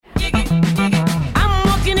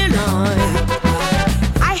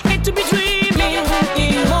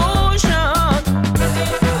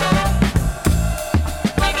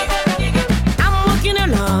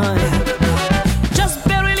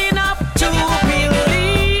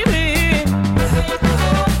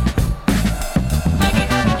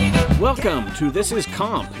Welcome to This Is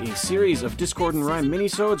Comp, a series of Discord and Rhyme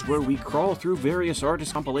minisodes where we crawl through various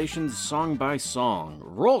artist compilations song by song.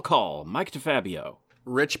 Roll call, Mike DeFabio.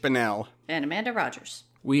 Rich Bonnell. And Amanda Rogers.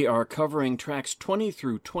 We are covering tracks 20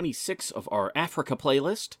 through 26 of our Africa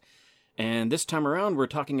playlist, and this time around we're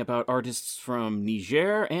talking about artists from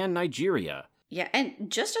Niger and Nigeria. Yeah, and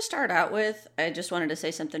just to start out with, I just wanted to say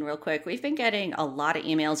something real quick. We've been getting a lot of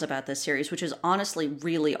emails about this series, which is honestly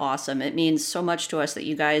really awesome. It means so much to us that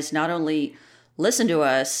you guys not only listen to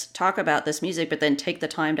us talk about this music, but then take the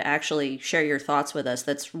time to actually share your thoughts with us.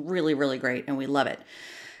 That's really, really great, and we love it.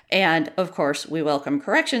 And, of course, we welcome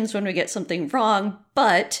corrections when we get something wrong,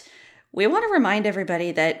 but we want to remind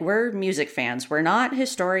everybody that we're music fans. We're not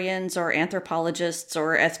historians or anthropologists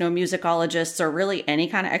or ethnomusicologists or really any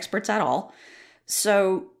kind of experts at all.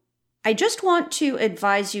 So I just want to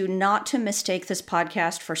advise you not to mistake this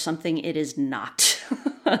podcast for something it is not.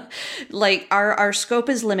 Like, our scope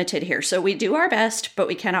is limited here, so we do our best, but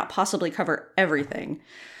we cannot possibly cover everything.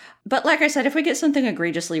 But like I said, if we get something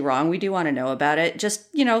egregiously wrong, we do want to know about it.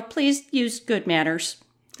 Just, please use good manners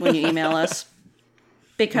when you email us.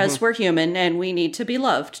 Because we're human and we need to be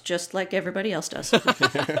loved, just like everybody else does.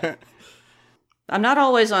 I'm not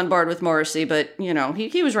always on board with Morrissey, but,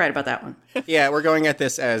 he was right about that one. Yeah, we're going at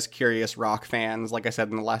this as curious rock fans, like I said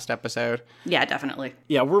in the last episode. Yeah, definitely.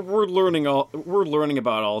 Yeah, we're learning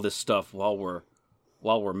about all this stuff while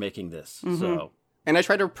we're making this. So. And I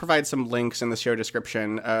try to provide some links in the show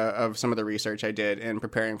description of some of the research I did in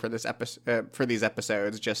preparing for this for these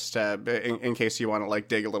episodes, just in case you want to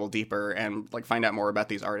dig a little deeper and find out more about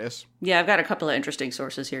these artists. Yeah, I've got a couple of interesting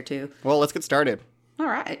sources here too. Well, let's get started. All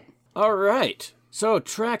right. So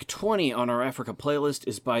track 20 on our Africa playlist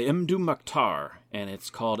is by Mdou Moctar, and it's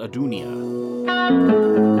called Adunia.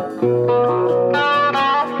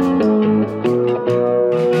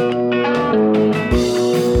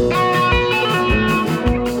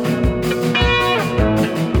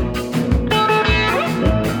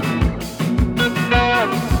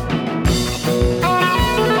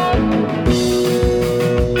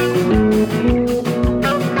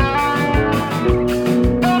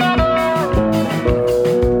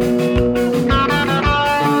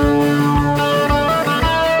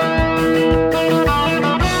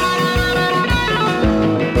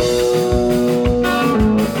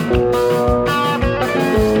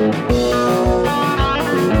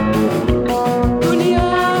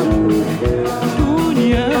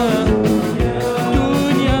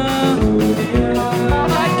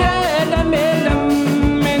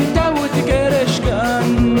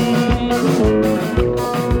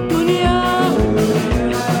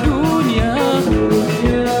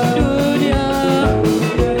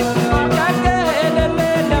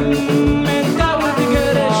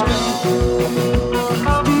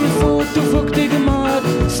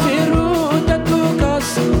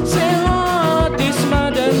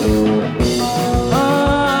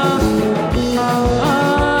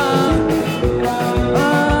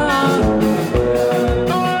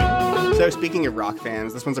 Speaking of rock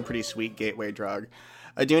fans, this one's a pretty sweet gateway drug.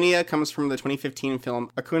 Adunia comes from the 2015 film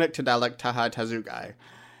Akunak Tadalek Taha Tazugai,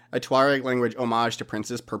 a Tuareg language homage to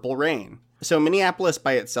Prince's Purple Rain. So Minneapolis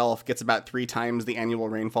by itself gets about 3 times the annual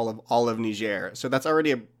rainfall of all of Niger, so that's already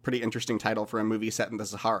a pretty interesting title for a movie set in the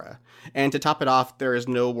Sahara. And to top it off, there is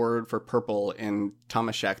no word for purple in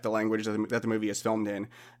Tamashek, the language that the movie is filmed in.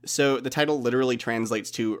 So the title literally translates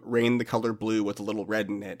to rain the color blue with a little red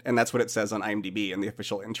in it, and that's what it says on IMDb in the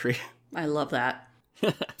official entry. I love that.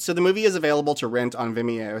 So the movie is available to rent on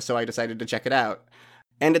Vimeo, so I decided to check it out.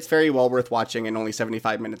 And it's very well worth watching and only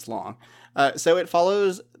 75 minutes long. So it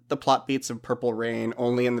follows the plot beats of Purple Rain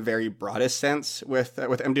only in the very broadest sense, with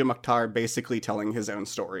Mdou Moctar basically telling his own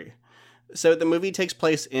story. So the movie takes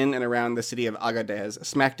place in and around the city of Agadez,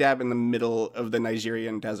 smack dab in the middle of the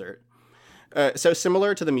Nigerian desert. So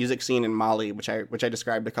similar to the music scene in Mali, which I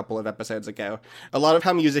described a couple of episodes ago, a lot of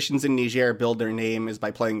how musicians in Niger build their name is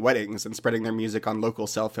by playing weddings and spreading their music on local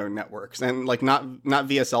cell phone networks, and not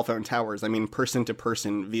via cell phone towers. I mean person to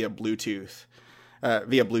person via Bluetooth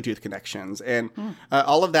connections, and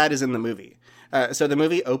all of that is in the movie. So the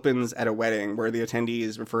movie opens at a wedding where the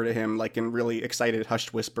attendees refer to him in really excited,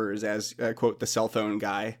 hushed whispers as quote the cell phone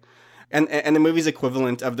guy. And the movie's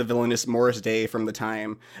equivalent of the villainous Morris Day from the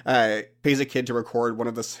time pays a kid to record one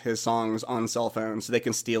of his songs on cell phone so they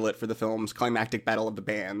can steal it for the film's climactic battle of the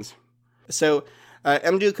bands. So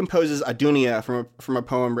Mdou composes Adunia from a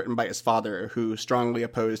poem written by his father, who strongly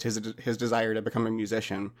opposed his desire to become a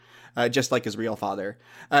musician, just like his real father.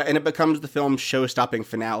 And it becomes the film's show-stopping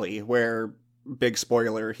finale, where, big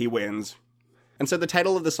spoiler, he wins. And so the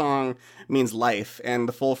title of the song means life, and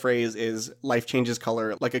the full phrase is life changes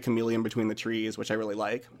color like a chameleon between the trees, which I really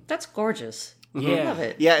like. That's gorgeous. Yeah. I love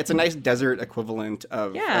it. Yeah, it's a nice desert equivalent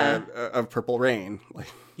of Purple Rain.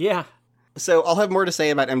 Yeah. So I'll have more to say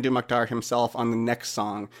about Mdou Moctar himself on the next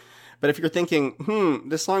song. But if you're thinking,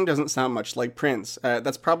 this song doesn't sound much like Prince,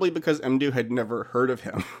 that's probably because Mdou had never heard of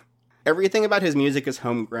him. Everything about his music is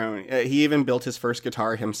homegrown. He even built his first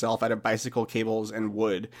guitar himself out of bicycle cables and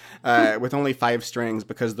wood, with only 5 strings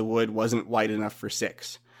because the wood wasn't wide enough for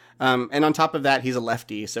 6. And on top of that, he's a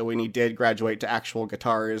lefty, so when he did graduate to actual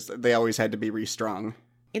guitars, they always had to be restrung.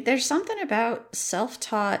 There's something about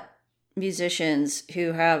self-taught musicians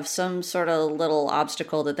who have some sort of little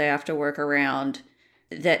obstacle that they have to work around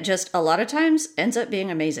that just a lot of times ends up being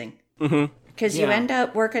amazing. Because you end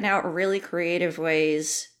up working out really creative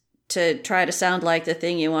ways to try to sound like the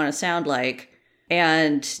thing you want to sound like.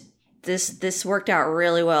 And this worked out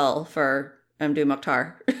really well for Mdou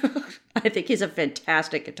Moctar. I think he's a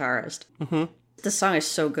fantastic guitarist. The song is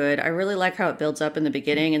so good. I really like how it builds up in the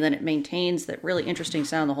beginning and then it maintains that really interesting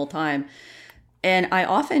sound the whole time. And I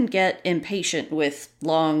often get impatient with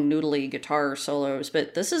long, noodly guitar solos,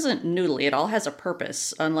 but this isn't noodly. It all has a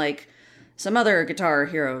purpose, unlike some other guitar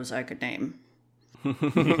heroes I could name.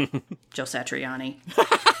 Joe Satriani.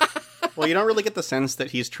 Well, you don't really get the sense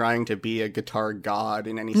that he's trying to be a guitar god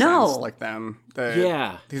in any sense like them.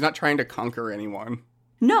 He's not trying to conquer anyone.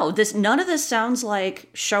 No, none of this sounds like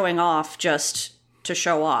showing off just to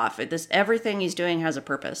show off. Everything he's doing has a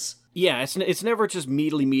purpose. Yeah, it's never just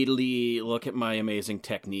meedly, look at my amazing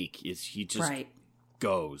technique. He just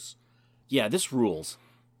goes. Yeah, this rules.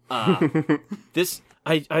 I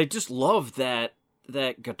just love that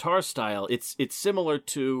guitar style. It's similar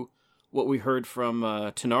to what we heard from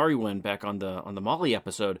Tenariwen back on the Molly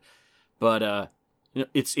episode, but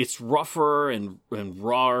it's rougher and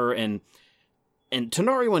rawer and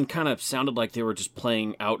Tenariwen kind of sounded like they were just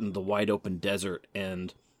playing out in the wide open desert,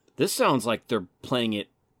 and this sounds like they're playing it,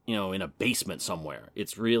 in a basement somewhere.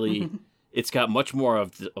 It's really, it's got much more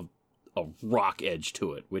of a rock edge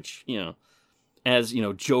to it, which, as,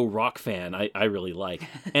 Joe Rock fan, I really like.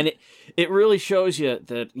 And it really shows you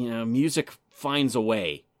that, music finds a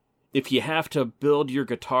way. If you have to build your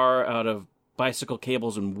guitar out of bicycle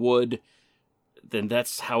cables and wood, then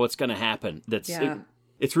that's how it's going to happen.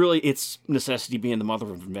 It's necessity being the mother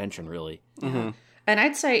of invention, really. Yeah. And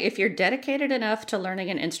I'd say if you're dedicated enough to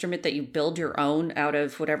learning an instrument that you build your own out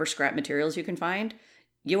of whatever scrap materials you can find,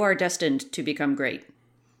 you are destined to become great.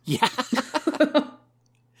 Yeah.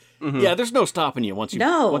 Yeah, there's no stopping you once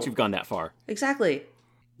you've gone that far. Exactly.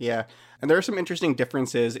 Yeah. And there are some interesting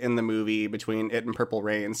differences in the movie between it and Purple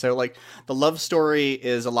Rain. So, the love story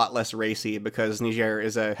is a lot less racy because Niger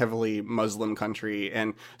is a heavily Muslim country,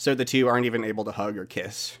 and so the two aren't even able to hug or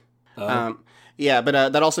kiss. Yeah,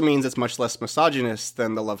 but that also means it's much less misogynist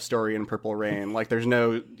than the love story in Purple Rain. There's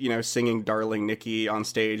no, singing Darling Nikki on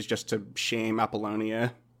stage just to shame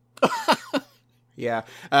Apollonia. Yeah.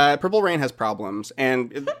 Purple Rain has problems,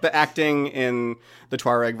 and the acting in the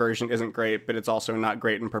Tuareg version isn't great, but it's also not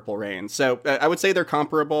great in Purple Rain. So I would say they're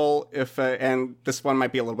comparable, and this one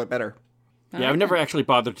might be a little bit better. Yeah, I've never actually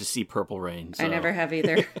bothered to see Purple Rain. So. I never have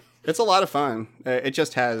either. It's a lot of fun. It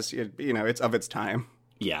just has, it's of its time.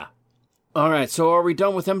 Yeah. All right, so are we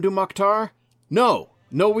done with Mdou Moctar? No,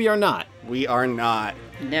 we are not. We are not.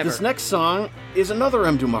 Never. This next song is another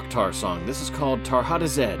Mdou Moctar song. This is called Tarhata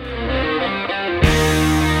Zed.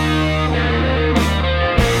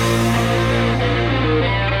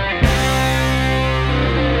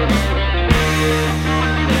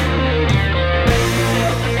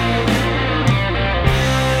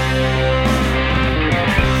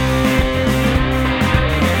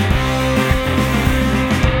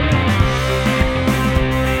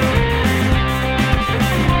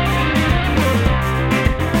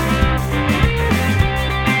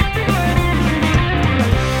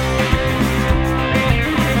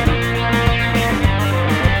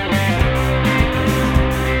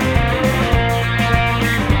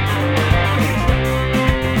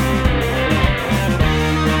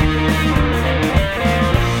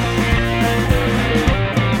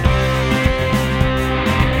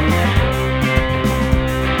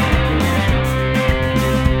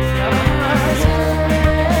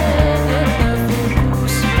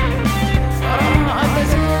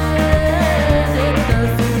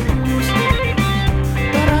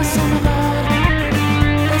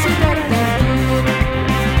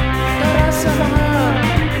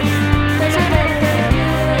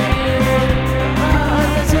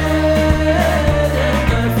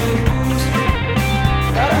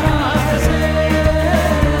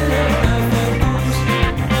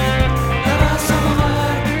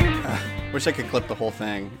 wish I could clip the whole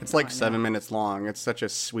thing. It's like 7 minutes long. It's such a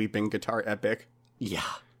sweeping guitar epic. Yeah.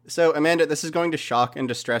 So, Amanda, this is going to shock and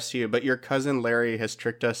distress you, but your cousin Larry has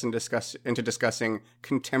tricked us into discussing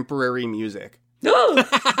contemporary music. So,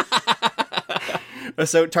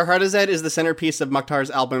 Tarhadazed is the centerpiece of Mukhtar's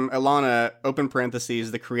album Alana, open parentheses,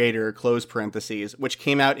 the creator, close parentheses, which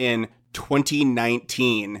came out in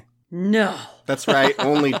 2019. No. That's right,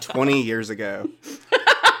 only 20 years ago.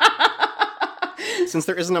 Since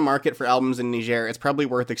there isn't a market for albums in Niger, it's probably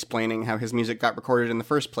worth explaining how his music got recorded in the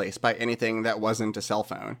first place by anything that wasn't a cell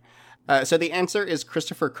phone. So the answer is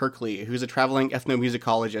Christopher Kirkley, who's a traveling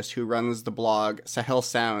ethnomusicologist who runs the blog Sahel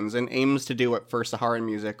Sounds and aims to do for Saharan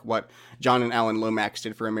music what John and Alan Lomax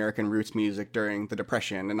did for American roots music during the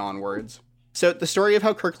Depression and onwards. So the story of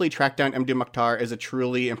how Kirkley tracked down Mdou Moctar is a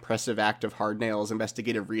truly impressive act of hard nails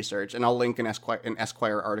investigative research, and I'll link an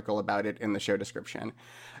Esquire article about it in the show description.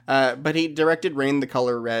 But he directed Rain the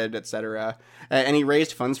Color Red, etc., and he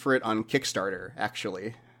raised funds for it on Kickstarter,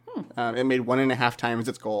 actually. It made 1.5 times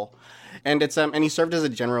its goal. And he served as a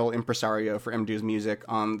general impresario for Mdou's music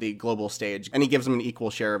on the global stage, and he gives him an equal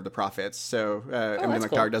share of the profits, so Mdou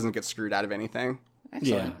Moctar doesn't get screwed out of anything.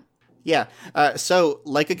 Excellent. Yeah. So,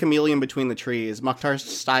 like a chameleon between the trees, Mokhtar's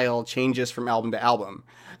style changes from album to album.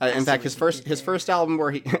 In fact, his first album where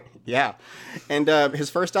he... yeah. And his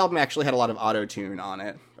first album actually had a lot of auto-tune on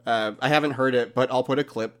it. I haven't heard it, but I'll put a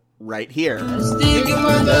clip right here. And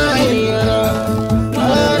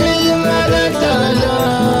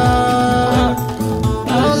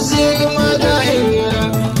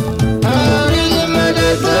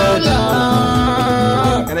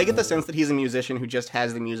I get the sense that he's a musician who just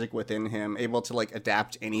has the music within him, able to like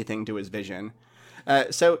adapt anything to his vision.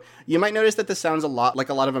 So you might notice that this sounds a lot like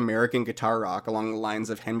a lot of American guitar rock along the lines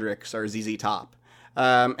of Hendrix or ZZ Top.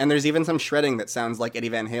 And there's even some shredding that sounds like Eddie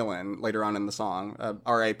Van Halen later on in the song.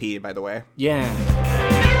 R.I.P., by the way. Yeah.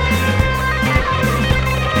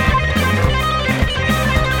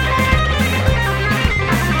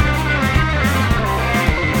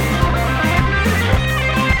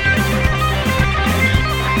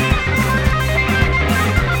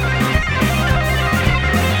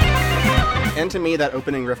 And to me, that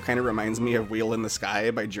opening riff kind of reminds me of Wheel in the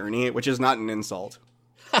Sky by Journey, which is not an insult.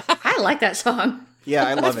 I like that song. Yeah, I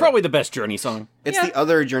love it. That's probably the best Journey song. It's the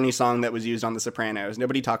other Journey song that was used on The Sopranos.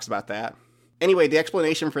 Nobody talks about that. Anyway, the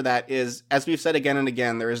explanation for that is, as we've said again and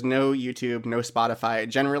again, there is no YouTube, no Spotify,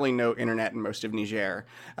 generally no internet in most of Niger.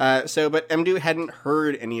 But Mdou hadn't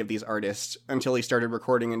heard any of these artists until he started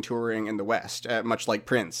recording and touring in the West, much like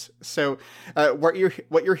Prince. So what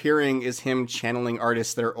you're hearing is him channeling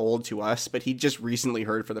artists that are old to us, but he just recently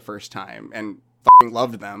heard for the first time and f***ing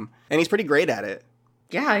loved them. And he's pretty great at it.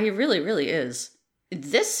 Yeah, he really, really is.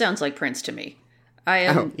 This sounds like Prince to me. I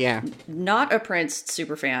am not a Prince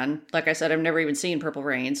super fan. Like I said, I've never even seen Purple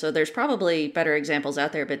Rain, so there's probably better examples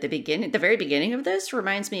out there, but the very beginning of this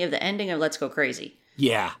reminds me of the ending of Let's Go Crazy.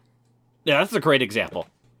 Yeah. Yeah, that's a great example.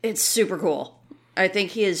 It's super cool. I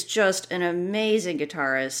think he is just an amazing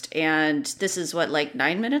guitarist, and this is,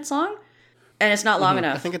 9 minutes long? And it's not long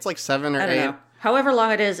enough. I think it's like 7 or 8. I don't know. However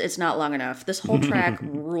long it is, it's not long enough. This whole track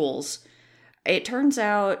rules. It turns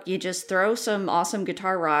out you just throw some awesome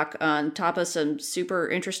guitar rock on top of some super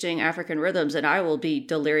interesting African rhythms, and I will be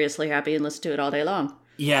deliriously happy and listen to it all day long.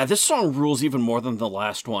 Yeah, this song rules even more than the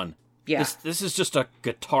last one. Yeah. This is just a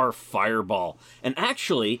guitar fireball. And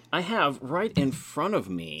actually, I have right in front of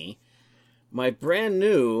me my brand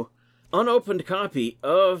new, unopened copy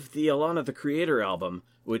of the Alana the Creator album,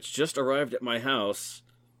 which just arrived at my house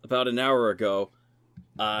about an hour ago.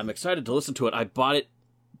 I'm excited to listen to it. I bought it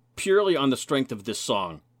purely on the strength of this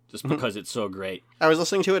song, just because it's so great. I was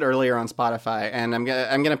listening to it earlier on Spotify, and I'm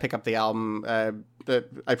gonna pick up the album.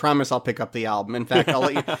 I promise I'll pick up the album. In fact, I'll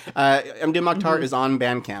let you. Mdou Moctar is on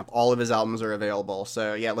Bandcamp. All of his albums are available.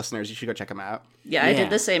 So yeah, listeners, you should go check them out. Yeah, I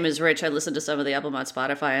did the same as Rich. I listened to some of the album on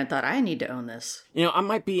Spotify and thought, I need to own this. You know, I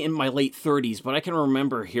might be in my late 30s, but I can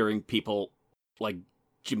remember hearing people like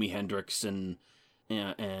Jimi Hendrix and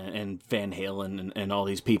Van Halen and all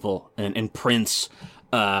these people and Prince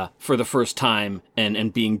for the first time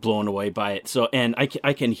and being blown away by it. So, and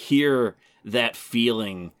I can hear that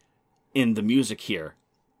feeling in the music here,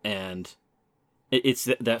 and it's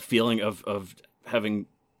that feeling of having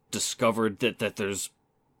discovered that there's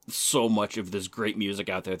so much of this great music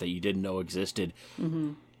out there that you didn't know existed.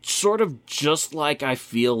 Mm-hmm. Sort of just like I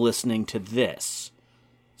feel listening to this.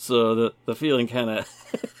 So the feeling kind of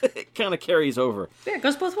carries over. Yeah, it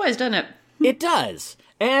goes both ways, doesn't it? It does.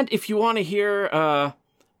 And if you want to hear a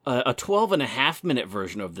 12.5-minute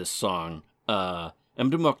version of this song, Mdou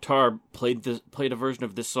Moctar played a version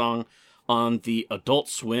of this song on the Adult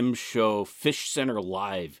Swim show Fish Center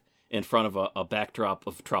Live in front of a backdrop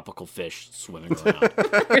of tropical fish swimming around.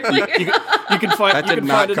 You can find that did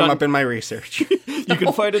not come up in my research. You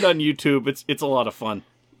can find it on YouTube. It's a lot of fun.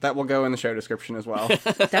 That will go in the show description as well.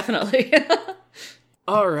 Definitely.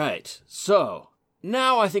 All right, so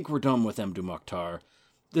now I think we're done with Mdou Moctar.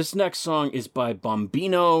 This next song is by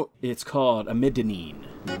Bombino. It's called Amidanine.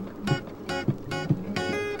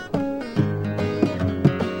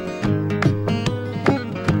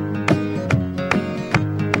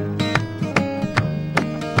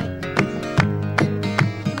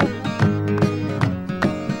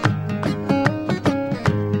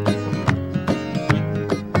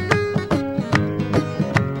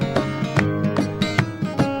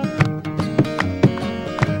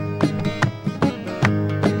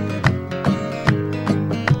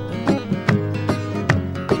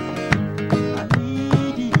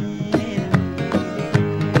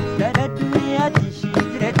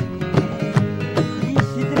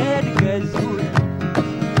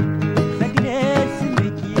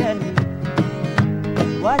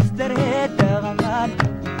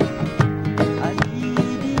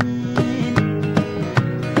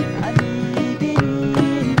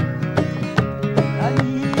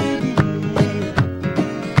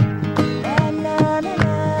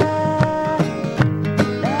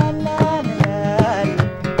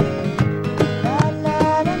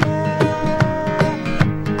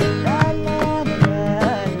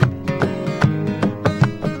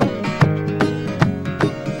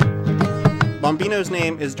 Bombino's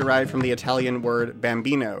name is derived from the Italian word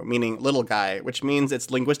bambino, meaning little guy, which means it's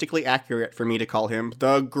linguistically accurate for me to call him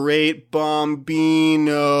the Great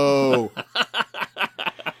Bombino.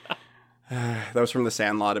 That was from The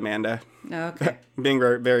Sandlot, Amanda. Okay. Being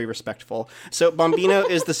very, very respectful. So Bombino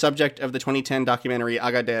is the subject of the 2010 documentary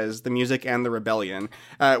Agadez, The Music and the Rebellion,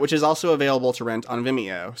 which is also available to rent on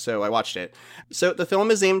Vimeo, so I watched it. So the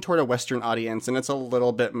film is aimed toward a Western audience, and it's a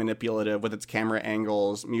little bit manipulative with its camera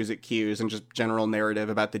angles, music cues, and just general narrative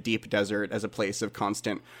about the deep desert as a place of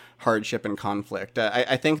constant hardship and conflict.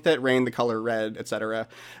 I think that Rain, the Color Red, etc.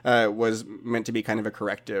 Was meant to be kind of a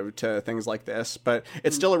corrective to things like this, but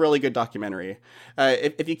it's still a really good documentary.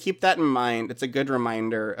 If you keep that in mind, it's a good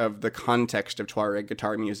reminder of the context of Tuareg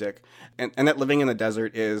guitar music, and that living in the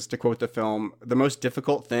desert is, to quote the film, the most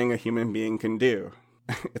difficult thing a human being can do.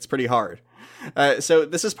 It's pretty hard. So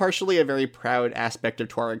this is partially a very proud aspect of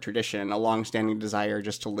Tuareg tradition, a long-standing desire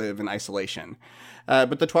just to live in isolation.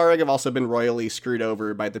 But the Tuareg have also been royally screwed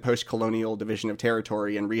over by the post-colonial division of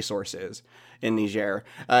territory and resources in Niger.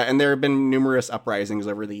 And there have been numerous uprisings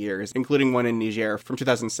over the years, including one in Niger from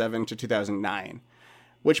 2007 to 2009.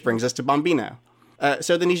 Which brings us to Bombino.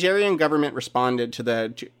 So the Nigerian government responded to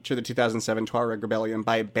the 2007 Tuareg rebellion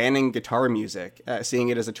by banning guitar music, seeing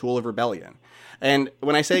it as a tool of rebellion. And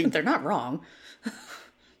when I say... They're not wrong.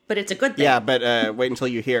 But it's a good thing. Yeah, but wait until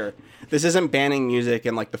you hear. This isn't banning music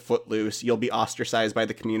in like the Footloose, you'll be ostracized by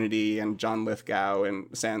the community and John Lithgow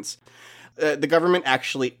in sense. The government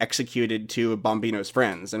actually executed two of Bombino's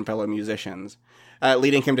friends and fellow musicians,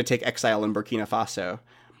 leading him to take exile in Burkina Faso.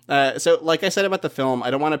 So, like I said about the film,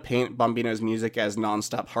 I don't want to paint Bombino's music as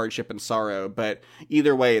nonstop hardship and sorrow, but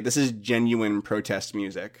either way, this is genuine protest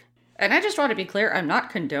music. And I just want to be clear, I'm not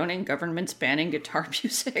condoning governments banning guitar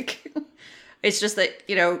music. It's just that,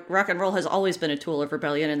 rock and roll has always been a tool of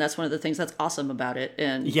rebellion, and that's one of the things that's awesome about it.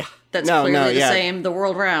 And that's clearly the same the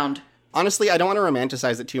world round. Honestly, I don't want to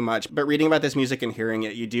romanticize it too much, but reading about this music and hearing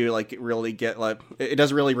it, you do really get it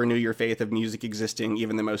does really renew your faith of music existing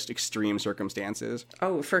even in the most extreme circumstances.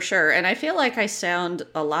 Oh, for sure. And I feel like I sound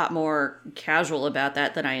a lot more casual about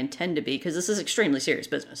that than I intend to be, because this is extremely serious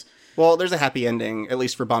business. Well, there's a happy ending, at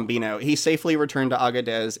least for Bombino. He safely returned to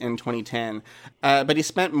Agadez in 2010, but he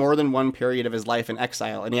spent more than one period of his life in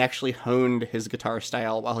exile, and he actually honed his guitar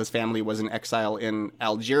style while his family was in exile in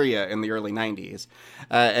Algeria in the early 90s.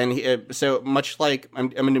 So much like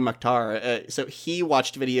Mdou Moctar, so he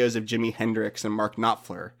watched videos of Jimi Hendrix and Mark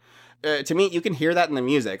Knopfler. To me, you can hear that in the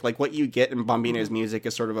music. Like, what you get in Bombino's music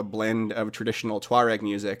is sort of a blend of traditional Tuareg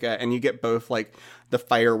music, and you get both, the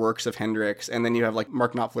fireworks of Hendrix, and then you have,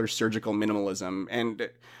 Mark Knopfler's surgical minimalism, and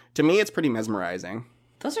to me, it's pretty mesmerizing.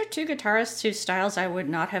 Those are two guitarists whose styles I would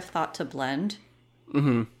not have thought to blend.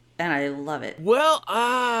 Mm-hmm. And I love it. Well,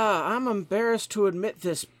 I'm embarrassed to admit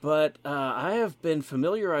this, but I have been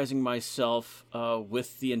familiarizing myself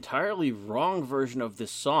with the entirely wrong version of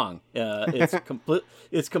this song.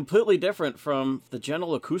 It's completely different from the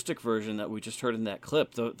gentle acoustic version that we just heard in that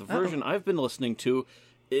clip. The version I've been listening to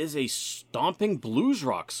is a stomping blues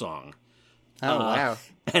rock song. Oh, wow.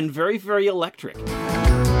 And very, very electric.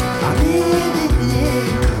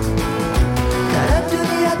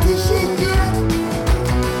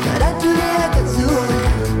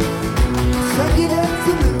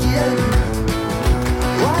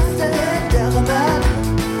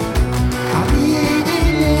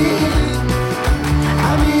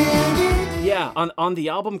 Yeah, on the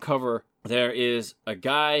album cover, there is a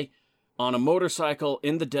guy on a motorcycle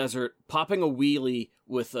in the desert popping a wheelie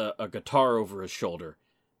with a guitar over his shoulder.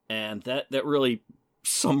 And that really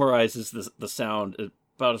summarizes the sound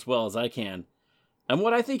about as well as I can. And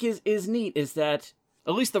what I think is neat is that,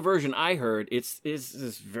 at least the version I heard, is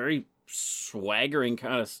this very swaggering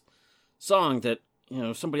kind of song that,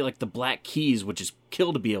 somebody like the Black Keys would just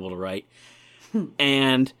kill to be able to write.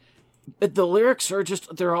 And the lyrics are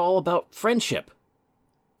they're all about friendship.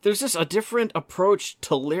 There's just a different approach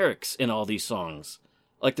to lyrics in all these songs.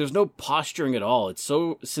 Like, there's no posturing at all. It's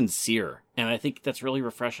so sincere, and I think that's really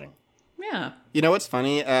refreshing. Yeah. You know what's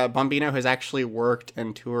funny? Bombino has actually worked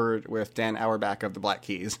and toured with Dan Auerbach of the Black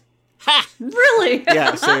Keys. Ha! Really?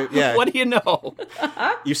 Yeah. What do you know?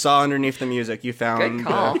 You saw underneath the music. You found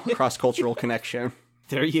the cross-cultural connection.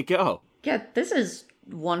 There you go. Yeah, this is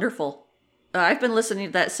wonderful. I've been listening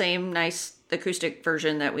to that same nice acoustic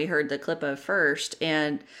version that we heard the clip of first,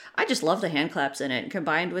 and I just love the hand claps in it.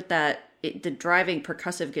 Combined with the driving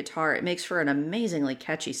percussive guitar, it makes for an amazingly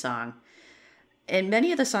catchy song. And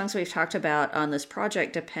many of the songs we've talked about on this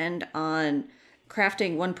project depend on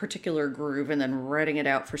crafting one particular groove and then writing it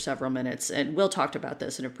out for several minutes. And Will talked about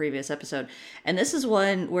this in a previous episode. And this is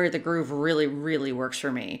one where the groove really, really works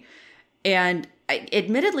for me. And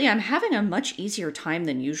admittedly, I'm having a much easier time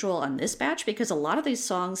than usual on this batch because a lot of these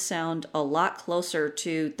songs sound a lot closer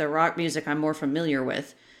to the rock music I'm more familiar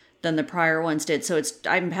with than the prior ones did. So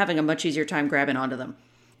I'm having a much easier time grabbing onto them.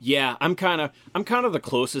 Yeah, I'm kind of the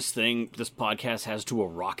closest thing this podcast has to a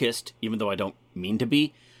rockist, even though I don't mean to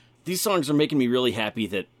be. These songs are making me really happy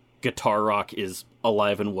that guitar rock is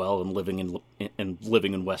alive and well and living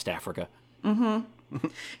in West Africa. Mm-hmm.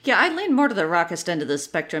 Yeah, I lean more to the rockist end of the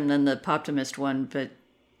spectrum than the poptimist one, but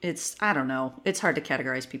I don't know. It's hard to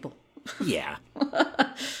categorize people. Yeah.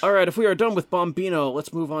 All right, if we are done with Bombino,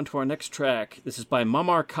 let's move on to our next track. This is by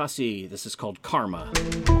Mamar Kasi. This is called Karma.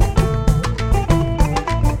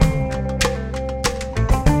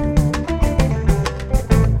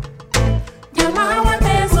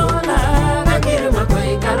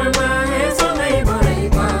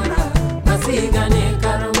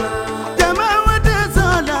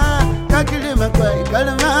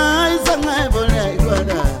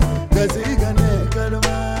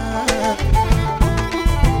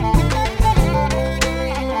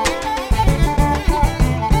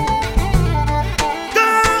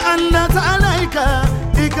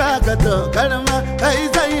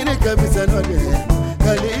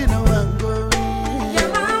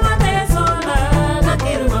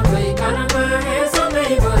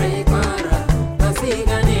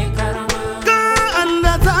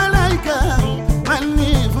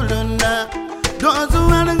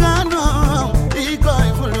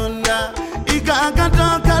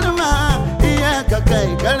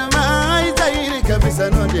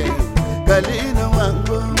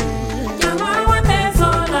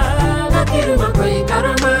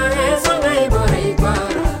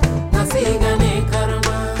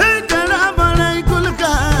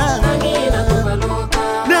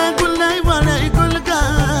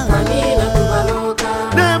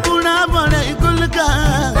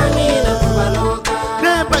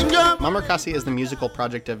 Mamar Kasi is the musical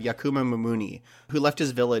project of Yakuma Mumuni, who left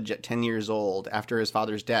his village at 10 years old after his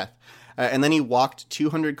father's death. And then he walked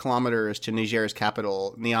 200 kilometers to Niger's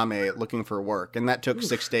capital, Niamey, looking for work. And that took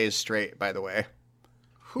 6 days straight, by the way.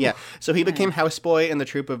 Yeah, so he became houseboy in the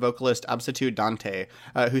troupe of vocalist Absatou Dante,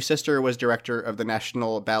 whose sister was director of the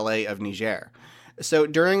National Ballet of Niger. So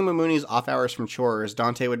during Mamuni's off hours from chores,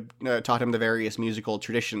 Dante would taught him the various musical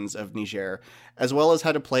traditions of Niger, as well as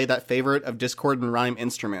how to play that favorite of discord and rhyme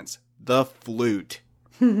instruments, the flute.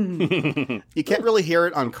 You can't really hear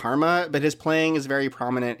it on Karma, but his playing is very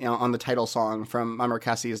prominent on the title song from Mamar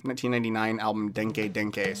Kasi's 1999 album Denke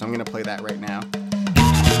Denke, so I'm going to play that right now.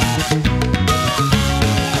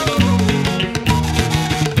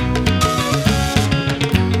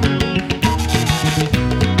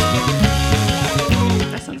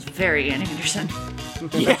 Very Ian Anderson.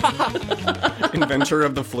 Yeah. Inventor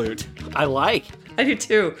of the flute. I do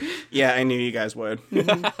too. Yeah, I knew you guys would.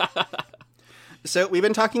 So we've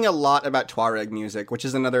been talking a lot about Tuareg music, which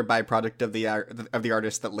is another byproduct of the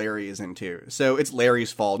artist that Larry is into. So it's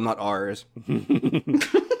Larry's fault, not ours. No,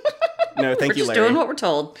 thank you, Larry. We're just doing what we're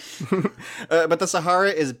told. But the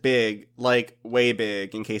Sahara is big, like way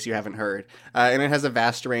big, in case you haven't heard. And it has a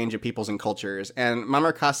vast range of peoples and cultures. And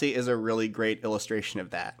Mamar Kasi is a really great illustration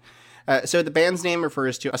of that. So the band's name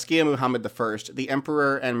refers to Askia Muhammad I, the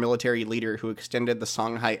emperor and military leader who extended the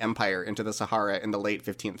Songhai Empire into the Sahara in the late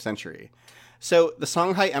 15th century. So the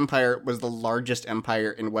Songhai Empire was the largest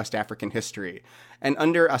empire in West African history, and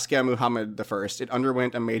under Askia Muhammad I, it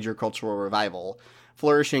underwent a major cultural revival,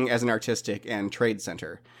 flourishing as an artistic and trade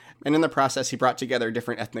center. And in the process, he brought together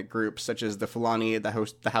different ethnic groups, such as the Fulani, the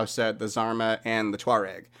Hausa, the Zarma, and the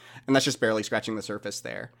Tuareg. And that's just barely scratching the surface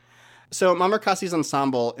there. So Mamar Kassi's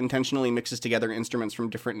ensemble intentionally mixes together instruments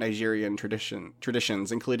from different Nigerian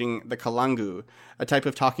traditions, including the kalangu, a type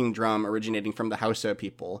of talking drum originating from the Hausa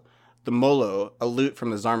people, the molo, a lute from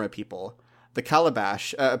the Zarma people, the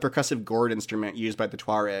calabash, a percussive gourd instrument used by the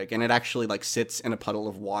Tuareg, and it actually sits in a puddle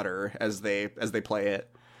of water as they play it.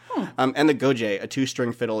 And the goje, a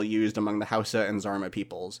two-string fiddle used among the Hausa and Zarma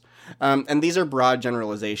peoples. And these are broad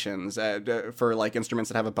generalizations for instruments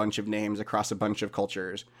that have a bunch of names across a bunch of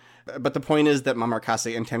cultures. But the point is that Mamar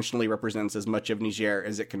Kassi intentionally represents as much of Niger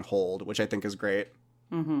as it can hold, which I think is great.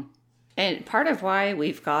 Mm-hmm. And part of why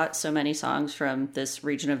we've got so many songs from this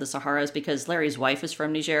region of the Sahara is because Larry's wife is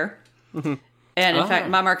from Niger. Mm-hmm. And in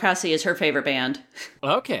fact, Mamar Kassi is her favorite band.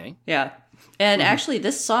 Okay. Yeah. And actually,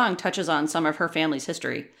 this song touches on some of her family's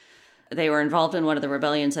history. They were involved in one of the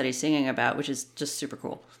rebellions that he's singing about, which is just super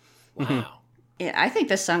cool. Wow. Yeah, I think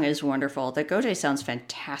this song is wonderful. The goje sounds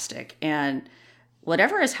fantastic. And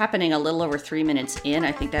whatever is happening a little over 3 minutes in,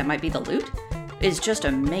 I think that might be the lute, is just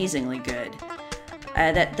amazingly good.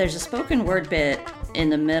 That there's a spoken word bit in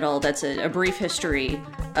the middle that's a brief history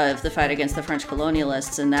of the fight against the French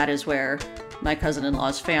colonialists, and that is where my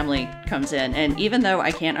cousin-in-law's family comes in. And even though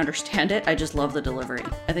I can't understand it, I just love the delivery.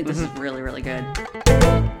 I think this is really, really good.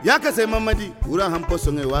 Yakase mamadi ura hampo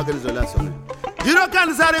songe wagan zola songe jiro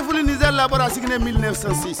kan sare fuli nizel labora signe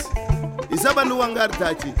 1906 isabandu wangar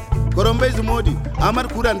tachi korombe zumodi amar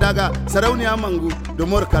kurandaga sarauni amangu do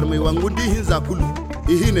mor karmai wangudi hinza kulu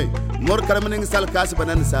ihine mor karmaning sal kas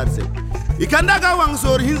banan sarse ikandaga wang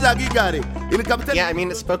sor hinza gigare in capital. Yeah, I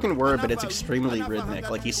mean, it's spoken word, but it's extremely rhythmic.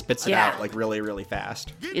 He spits it out really, really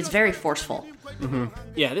fast. It's very forceful. Mm-hmm.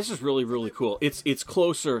 Yeah, this is really, really cool. It's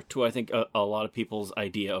closer to, I think, a lot of people's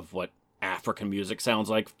idea of what African music sounds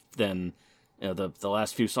like than the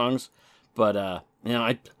last few songs. But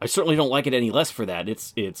I certainly don't like it any less for that.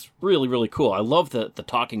 It's really, really cool. I love the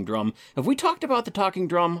talking drum. Have we talked about the talking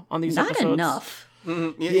drum on these episodes? Not enough.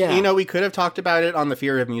 Mm-hmm. Yeah. We could have talked about it on the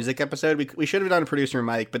Fear of Music episode. We should have done Producer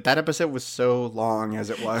Mike, but that episode was so long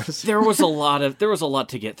as it was. There was a lot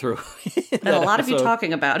to get through. And a lot of you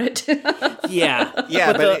talking about it. Yeah,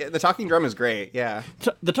 but the talking drum is great. Yeah,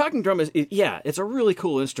 the talking drum it's a really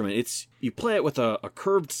cool instrument. You play it with a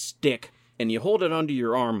curved stick, and you hold it under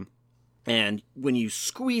your arm, and when you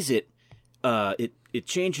squeeze it, it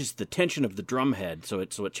changes the tension of the drum head, so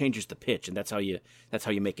it changes the pitch, and that's how you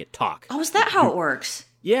make it talk. Oh, is that how it works?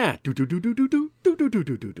 Yeah. Do do do do do do do do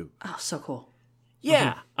do do do. Oh, so cool.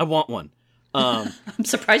 Yeah, I want one. I'm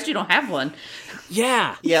surprised you don't have one.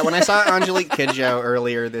 Yeah. Yeah, when I saw Angelique Kidjo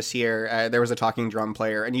earlier this year, there was a talking drum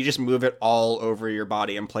player, and you just move it all over your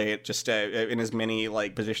body and play it just in as many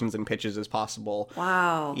positions and pitches as possible.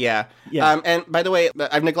 Wow. Yeah. And by the way,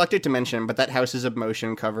 I've neglected to mention, but that Houses of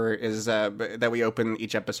Motion cover is that we open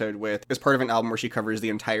each episode with is part of an album where she covers the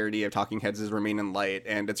entirety of Talking Heads' Remain in Light,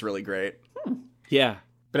 and it's really great. Yeah.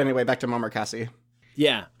 But anyway, back to Mamar Kassi.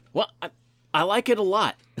 Yeah. Well, I like it a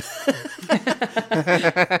lot.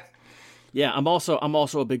 Yeah, I'm also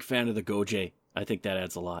a big fan of the goje. I think that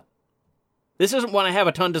adds a lot. This isn't one I have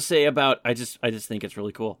a ton to say about. I just think it's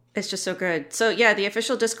really cool. It's just so good. So yeah, the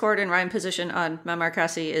official Discord and rhyme position on Mamar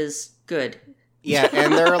Kassi is good. Yeah,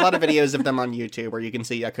 and there are a lot of videos of them on YouTube where you can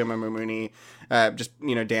see Yakuma Mumuni just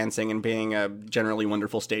dancing and being a generally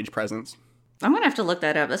wonderful stage presence. I'm gonna have to look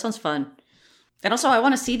that up. That sounds fun. And also, I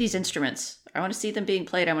want to see these instruments. I want to see them being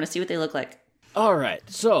played. I want to see what they look like. All right,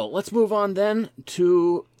 so let's move on then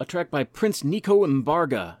to a track by Prince Nico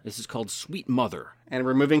Mbarga. This is called Sweet Mother. And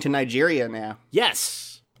we're moving to Nigeria now.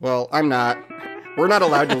 Yes! Well, I'm not. We're not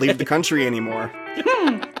allowed to leave the country anymore.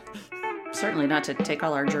 Certainly not to take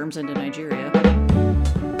all our germs into Nigeria.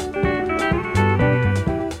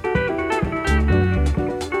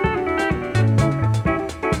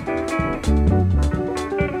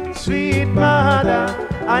 Sweet mother,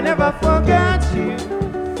 I never forget you.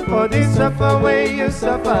 For this suffer way you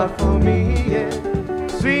suffer for me, yeah.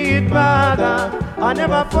 Sweet mother, I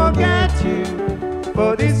never forget you.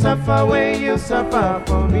 For this suffer way you suffer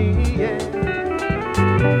for me, yeah.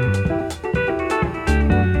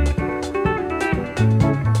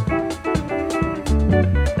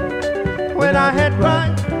 When I had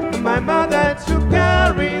cried, my mother to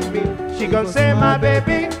carry me. She gon' say, my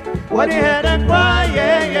baby, what you had and cry,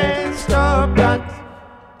 yeah. Stop that,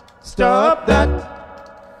 stop that.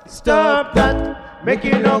 Stop that, make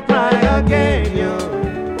you no cry again, yo.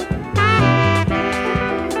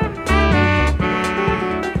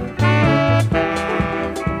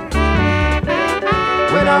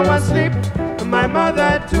 I was asleep, my mother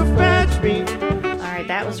had to fetch me. All right,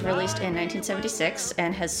 that was released in 1976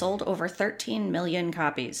 and has sold over 13 million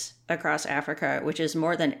copies across Africa, which is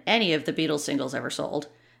more than any of the Beatles singles ever sold,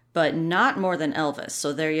 but not more than Elvis.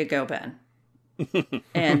 So there you go, Ben.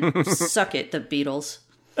 And suck it, the Beatles.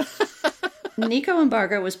 Nico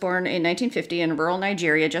Mbarga was born in 1950 in rural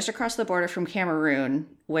Nigeria, just across the border from Cameroon,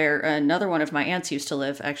 where another one of my aunts used to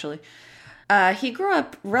live, actually. He grew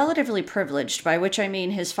up relatively privileged, by which I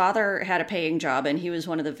mean his father had a paying job, and he was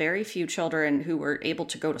one of the very few children who were able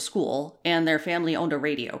to go to school, and their family owned a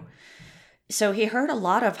radio. So he heard a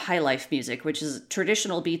lot of high life music, which is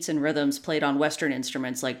traditional beats and rhythms played on Western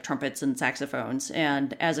instruments like trumpets and saxophones,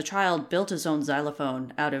 and as a child built his own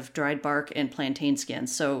xylophone out of dried bark and plantain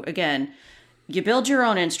skins. So again, you build your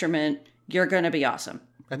own instrument, you're going to be awesome.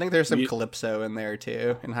 I think there's some calypso in there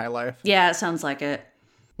too, in high life. Yeah, it sounds like it.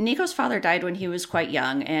 Nico's father died when he was quite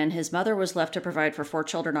young, and his mother was left to provide for 4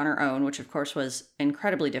 children on her own, which of course was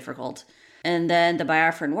incredibly difficult. And then the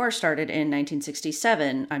Biafran War started in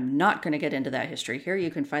 1967. I'm not going to get into that history here. You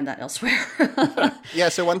can find that elsewhere. Yeah,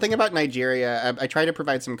 so one thing about Nigeria, I try to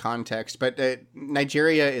provide some context, but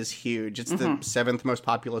Nigeria is huge. It's the 7th most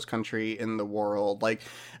populous country in the world. Like,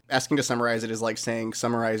 asking to summarize it is like saying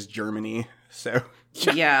summarize Germany. So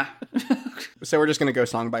yeah. So we're just going to go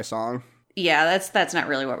song by song. Yeah, that's not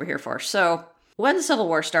really what we're here for. So when the Civil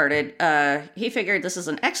War started, he figured this is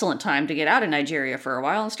an excellent time to get out of Nigeria for a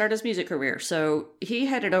while and start his music career. So he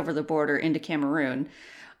headed over the border into Cameroon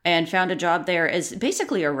and found a job there as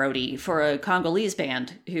basically a roadie for a Congolese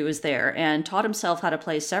band who was there, and taught himself how to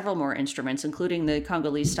play several more instruments, including the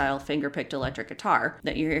Congolese-style finger-picked electric guitar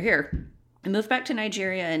that you hear here. He moved back to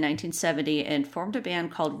Nigeria in 1970 and formed a band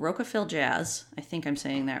called Rockefeller Jazz. I think I'm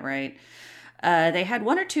saying that right. They had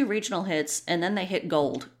 1 or 2 regional hits, and then they hit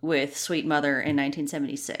gold with Sweet Mother in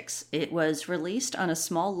 1976. It was released on a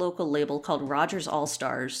small local label called Rogers All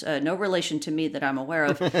Stars, no relation to me that I'm aware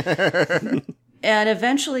of, and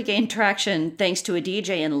eventually gained traction thanks to a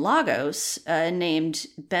DJ in Lagos named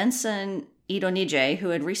Benson Idonije, who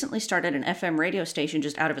had recently started an FM radio station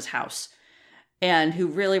just out of his house, and who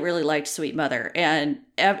really, really liked Sweet Mother. And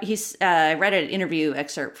I read an interview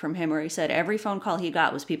excerpt from him where he said every phone call he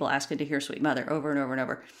got was people asking to hear Sweet Mother over and over and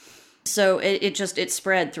over. So it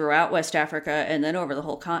spread throughout West Africa and then over the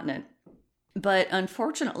whole continent. But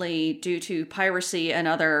unfortunately, due to piracy and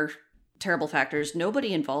other terrible factors,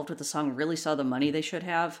 nobody involved with the song really saw the money they should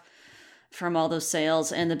have from all those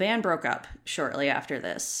sales, and the band broke up shortly after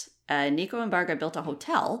this. Nico Mbarga built a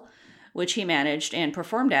hotel, which he managed and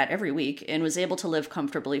performed at every week, and was able to live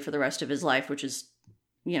comfortably for the rest of his life, which is,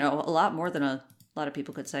 a lot more than a lot of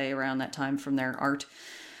people could say around that time from their art.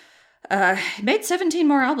 Made 17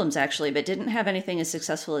 more albums, actually, but didn't have anything as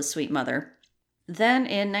successful as Sweet Mother. Then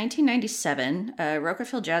in 1997,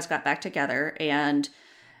 Rockefeller Jazz got back together, and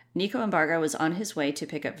Nico Mbarga was on his way to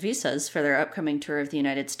pick up visas for their upcoming tour of the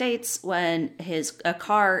United States when a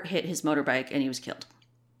car hit his motorbike and he was killed.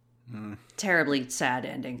 Terribly sad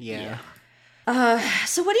ending. Yeah.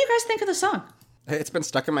 So what do you guys think of the song? It's been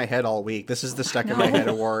stuck in my head all week. This is the Stuck in My Head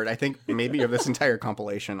award, I think, maybe of this entire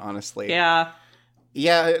compilation, honestly. Yeah.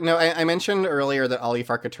 Yeah, no, I mentioned earlier that Ali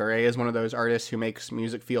Farka Touré is one of those artists who makes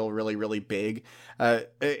music feel really, really big.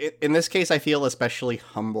 In this case, I feel especially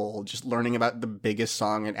humble just learning about the biggest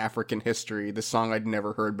song in African history, the song I'd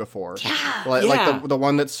never heard before. Yeah. Like the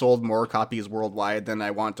one that sold more copies worldwide than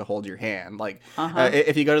I Want to Hold Your Hand. Like,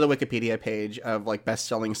 if you go to the Wikipedia page of, like,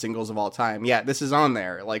 best-selling singles of all time, yeah, this is on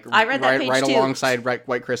there. Like, I read that page right too. alongside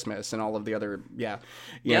White Christmas and all of the other, you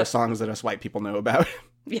know, songs that us white people know about.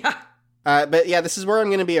 Yeah. But yeah, this is where I'm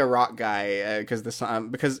going to be a rock guy because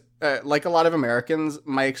like a lot of Americans,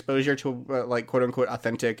 my exposure to like quote unquote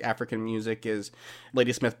authentic African music is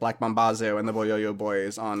Ladysmith, Black Mambazo, and the Boyoyo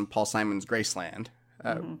Boys on Paul Simon's Graceland.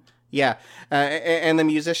 Yeah, and the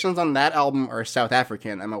musicians on that album are South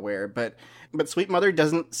African, I'm aware, but Sweet Mother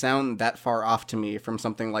doesn't sound that far off to me from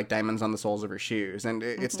something like Diamonds on the Soles of Her Shoes, and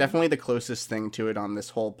it's definitely the closest thing to it on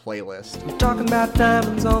this whole playlist. You're talking about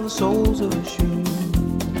diamonds on the soles of her shoes.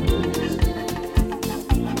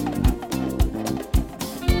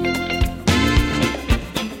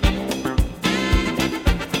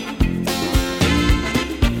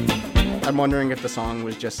 I'm wondering if the song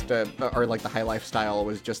was just, or like the high lifestyle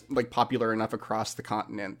was just like popular enough across the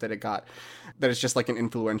continent that it's just like an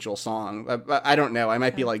influential song. I don't know. I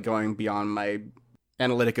might be like going beyond my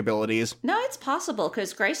analytic abilities. No, it's possible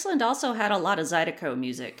because Graceland also had a lot of Zydeco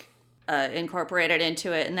music incorporated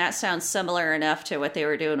into it, and that sounds similar enough to what they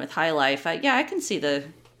were doing with High Life. Yeah, I can see the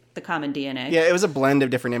common DNA. Yeah, it was a blend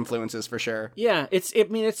of different influences for sure. Yeah, it's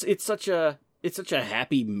such a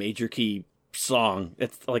happy major key song.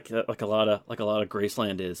 It's like a lot of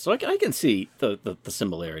Graceland is. So I can see the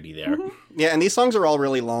similarity there. Mm-hmm. Yeah, and these songs are all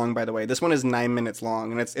really long, by the way. This one is 9 minutes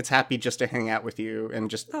long, and it's happy just to hang out with you and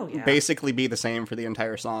just basically be the same for the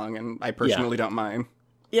entire song, and I personally don't mind.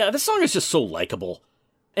 Yeah, this song is just so likable.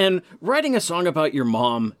 And writing a song about your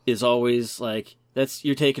mom is always like,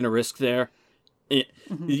 you're taking a risk there.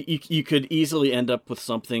 You could easily end up with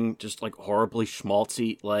something just like horribly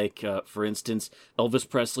schmaltzy, like for instance, Elvis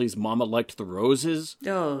Presley's "Mama Liked the Roses,"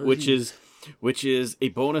 which is a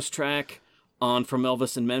bonus track on From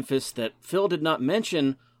Elvis in Memphis that Phil did not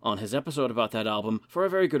mention on his episode about that album for a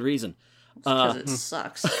very good reason. Because it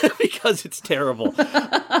sucks. Because it's terrible.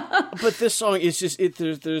 But this song is just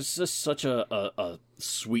there's just such a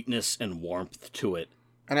sweetness and warmth to it.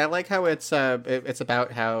 And I like how it's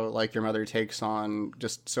about how like your mother takes on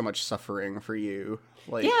just so much suffering for you.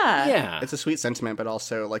 Like, yeah. It's a sweet sentiment, but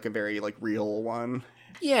also like a very like real one.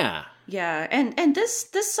 Yeah. Yeah. And this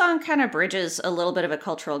song kind of bridges a little bit of a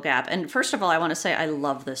cultural gap. And first of all, I want to say I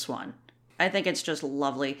love this one. I think it's just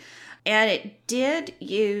lovely. And it did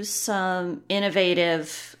use some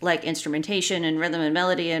innovative like instrumentation and rhythm and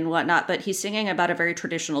melody and whatnot, but he's singing about a very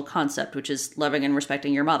traditional concept, which is loving and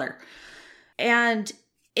respecting your mother. And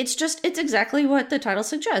it's exactly what the title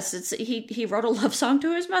suggests. He wrote a love song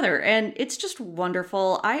to his mother, and it's just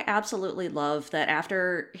wonderful. I absolutely love that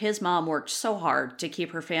after his mom worked so hard to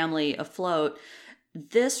keep her family afloat,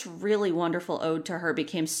 this really wonderful ode to her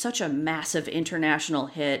became such a massive international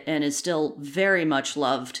hit and is still very much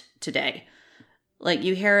loved today. Like,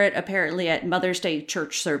 you hear it apparently at Mother's Day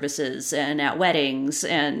church services and at weddings,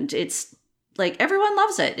 and it's like everyone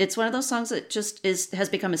loves it. It's one of those songs that just has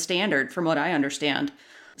become a standard from what I understand.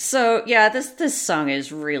 So yeah, this song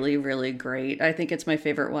is really, really great. I think it's my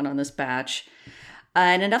favorite one on this batch.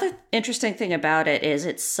 And another interesting thing about it is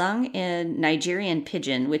it's sung in Nigerian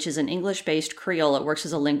Pidgin, which is an English-based Creole. It works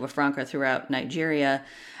as a lingua franca throughout Nigeria.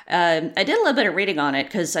 I did a little bit of reading on it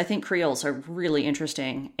because I think Creoles are really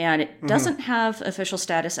interesting. And it doesn't have official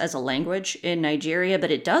status as a language in Nigeria, but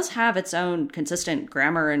it does have its own consistent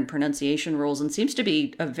grammar and pronunciation rules and seems to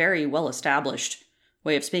be a very well-established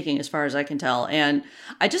way of speaking as far as I can tell. And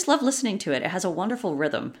I just love listening to it. It has a wonderful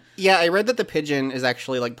rhythm. Yeah, I read that the pidgin is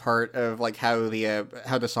actually like part of like how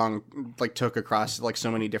the song like took across like so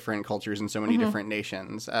many different cultures and so many different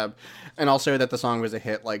nations. And also that the song was a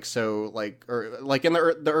hit like so like or like in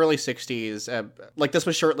the early 60s. Like this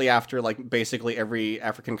was shortly after like basically every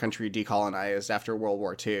African country decolonized after World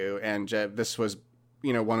War II, and this was,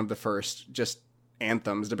 you know, one of the first just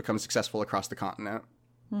anthems to become successful across the continent.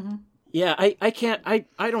 Mm-hmm. Yeah,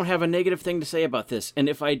 I don't have a negative thing to say about this. And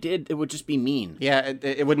if I did, it would just be mean. Yeah,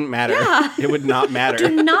 it wouldn't matter. Yeah. It would not matter.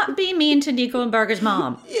 Do not be mean to Nico and Barga's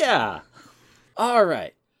mom. Yeah. All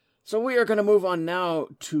right. So we are going to move on now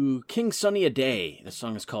to King Sunny Ade. The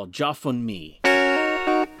song is called Jafun Me.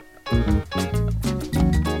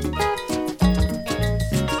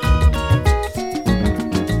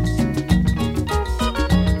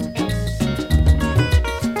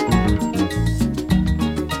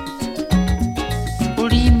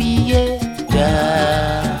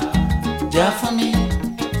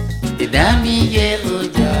 Dami ye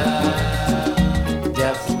oja,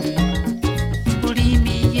 jafumi,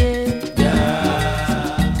 urimi ye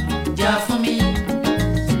jafumi.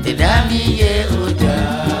 Dami ye oja,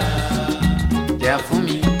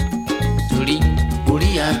 jafumi, turi uri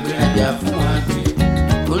agbera jafu agbe,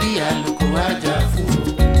 uri aluko ajafu,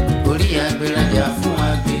 uri agbera jafu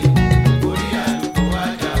agbe, uri aluko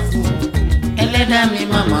ajafu. Ẹlẹ́dàá mi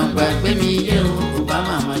mama gbàgbé mi ye o, kò bá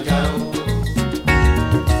mama ja o.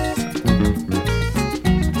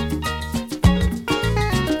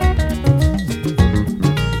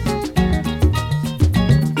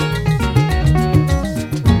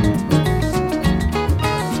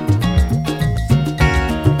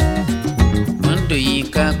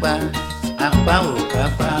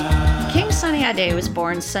 King Sunny Ade was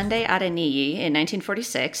born Sunday Adeniyi in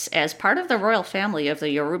 1946 as part of the royal family of the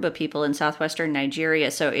Yoruba people in southwestern Nigeria.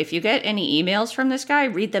 So if you get any emails from this guy,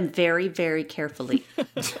 read them very, very carefully.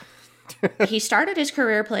 He started his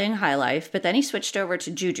career playing high life, but then he switched over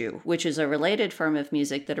to juju, which is a related form of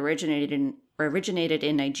music that originated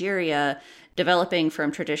in Nigeria, developing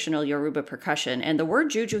from traditional Yoruba percussion. And the word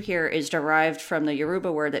juju here is derived from the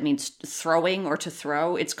Yoruba word that means throwing or to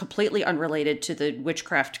throw. It's completely unrelated to the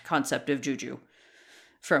witchcraft concept of juju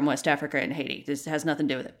from West Africa and Haiti. This has nothing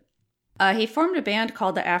to do with it. He formed a band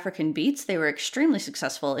called the African Beats. They were extremely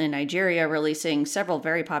successful in Nigeria, releasing several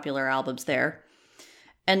very popular albums there.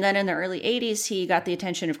 And then in the early 80s, he got the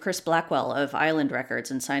attention of Chris Blackwell of Island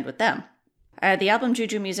Records and signed with them. The album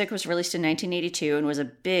Juju Music was released in 1982 and was a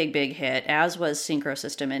big, big hit, as was Synchro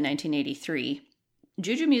System in 1983.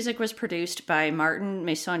 Juju Music was produced by Martin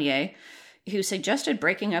Meissonier, who suggested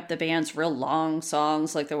breaking up the band's real long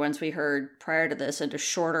songs like the ones we heard prior to this into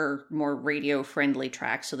shorter, more radio-friendly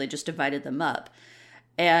tracks, so they just divided them up.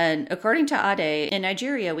 And according to Ade, in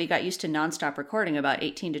Nigeria, we got used to nonstop recording about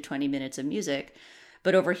 18 to 20 minutes of music.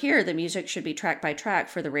 But over here, the music should be track by track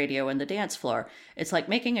for the radio and the dance floor. It's like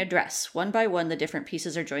making a dress. One by one, the different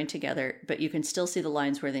pieces are joined together, but you can still see the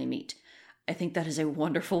lines where they meet. I think that is a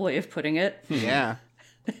wonderful way of putting it. Yeah.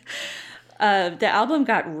 The album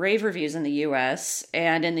got rave reviews in the US,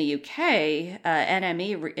 and in the UK,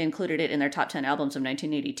 NME included it in their top 10 albums of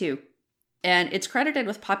 1982. And it's credited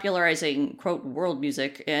with popularizing, quote, world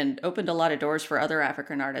music and opened a lot of doors for other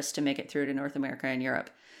African artists to make it through to North America and Europe.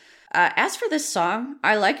 As for this song,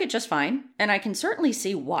 I like it just fine, and I can certainly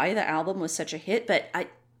see why the album was such a hit, but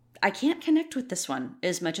I can't connect with this one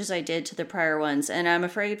as much as I did to the prior ones, and I'm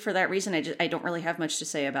afraid for that reason I don't really have much to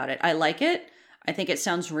say about it. I like it. I think it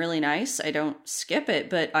sounds really nice. I don't skip it,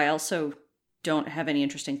 but I also don't have any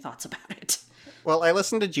interesting thoughts about it. Well, I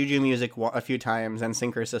listened to Juju Music a few times and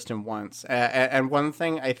Synchro System once, and one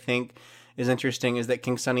thing I think is interesting is that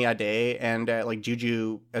King Sunny Ade and like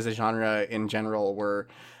Juju as a genre in general were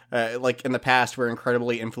like in the past were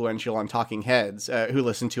incredibly influential on Talking Heads, who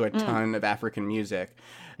listened to a ton of African music.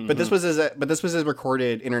 But this was his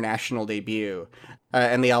recorded international debut,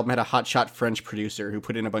 and the album had a hotshot French producer who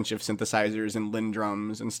put in a bunch of synthesizers and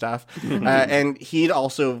Lindrums and stuff. And he'd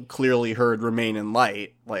also clearly heard Remain in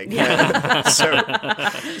Light, like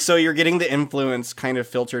so you're getting the influence kind of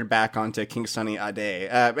filtered back onto King Sunny Ade.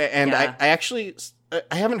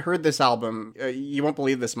 I haven't heard this album. You won't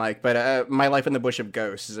believe this, Mike, but My Life in the Bush of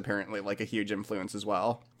Ghosts is apparently like a huge influence as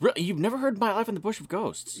well. Really? You've never heard My Life in the Bush of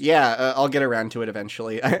Ghosts? Yeah, I'll get around to it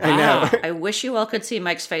eventually. I know. I wish you all could see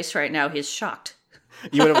Mike's face right now. He's shocked.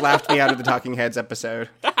 You would have laughed me out of the Talking Heads episode.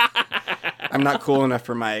 I'm not cool enough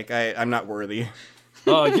for Mike. I'm not worthy.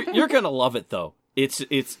 Oh, you're gonna love it though.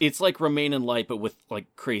 It's like Remain in Light, but with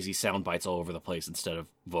like crazy sound bites all over the place instead of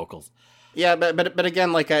vocals. Yeah, but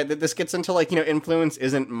again, like this gets into like, you know, influence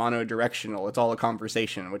isn't monodirectional. It's all a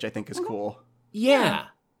conversation, which I think is cool. Yeah.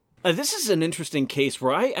 This is an interesting case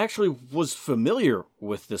where I actually was familiar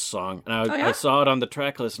with this song, and I saw it on the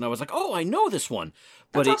track list, and I was like, "Oh, I know this one."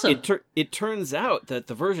 But it turns out that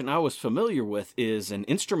the version I was familiar with is an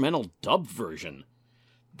instrumental dub version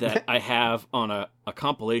that I have on a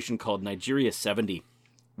compilation called Nigeria 70,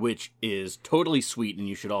 which is totally sweet, and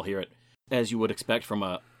you should all hear it, as you would expect from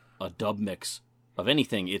a dub mix of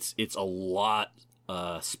anything. It's a lot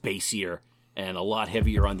spacier and a lot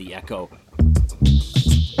heavier on the echo.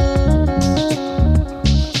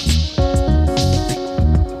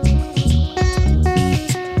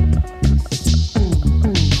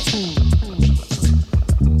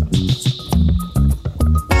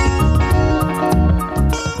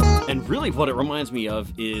 And really what it reminds me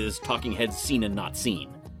of is Talking Heads Seen and Not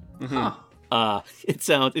Seen. Mm-hmm. It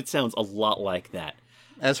sounds a lot like that.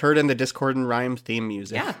 As heard in the Discordant Rhymes theme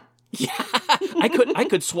music. Yeah. I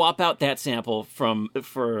could swap out that sample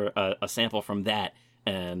for a sample from that,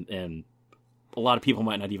 and a lot of people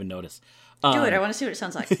might not even notice. Do it. I want to see what it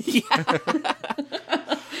sounds like.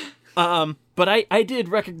 But I did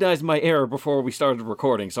recognize my error before we started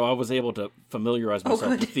recording, so I was able to familiarize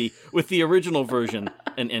myself with the original version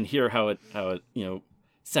and hear how it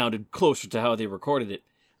sounded closer to how they recorded it.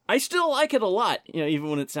 I still like it a lot,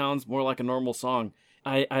 even when it sounds more like a normal song.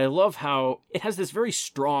 I love how it has this very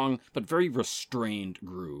strong but very restrained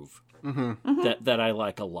groove that I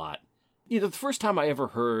like a lot. The first time I ever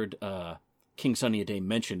heard King Sunny Ade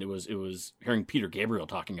mentioned, it was hearing Peter Gabriel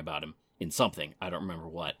talking about him in something. I don't remember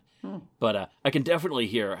what. But I can definitely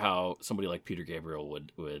hear how somebody like Peter Gabriel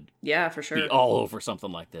would for sure be all over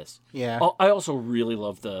something like this. Yeah. I also really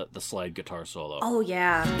love the slide guitar solo. Oh,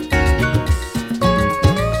 yeah.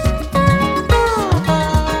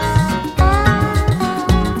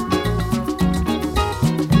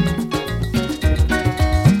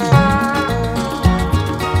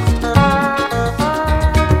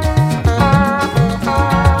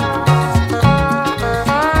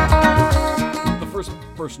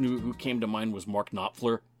 Person who came to mind was Mark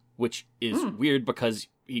Knopfler, which is weird because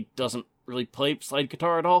he doesn't really play slide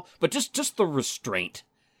guitar at all, but just the restraint,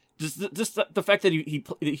 just the fact that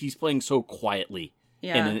he's playing so quietly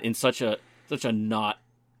and in such a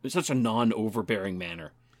non-overbearing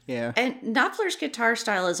manner. Yeah. And Knopfler's guitar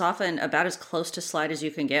style is often about as close to slide as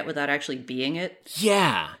you can get without actually being it.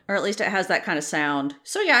 Yeah. Or at least it has that kind of sound.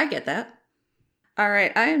 So yeah, I get that. All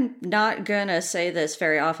right, I'm not gonna say this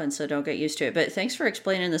very often, so don't get used to it, but thanks for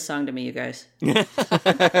explaining this song to me, you guys.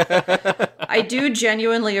 I do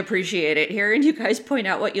genuinely appreciate it. Hearing you guys point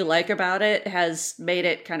out what you like about it has made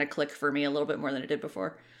it kind of click for me a little bit more than it did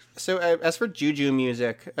before. So as for juju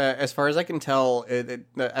music, as far as I can tell,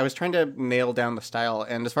 I was trying to nail down the style,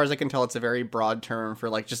 and as far as I can tell, it's a very broad term for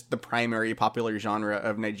like just the primary popular genre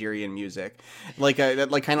of Nigerian music, like kind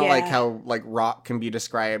of like how like rock can be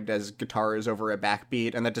described as guitars over a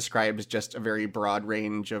backbeat, and that describes just a very broad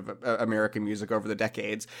range of American music over the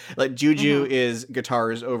decades. Like juju is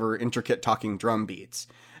guitars over intricate talking drum beats.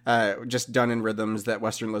 Just done in rhythms that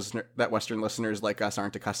Western listeners like us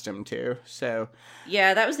aren't accustomed to. So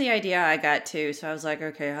yeah, that was the idea I got too. So I was like,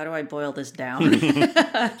 okay, how do I boil this down?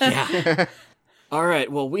 Yeah. All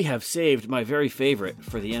right, well, we have saved my very favorite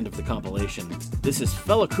for the end of the compilation. This is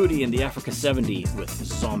Fela Kuti and the Africa 70 with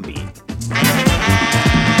Zombie.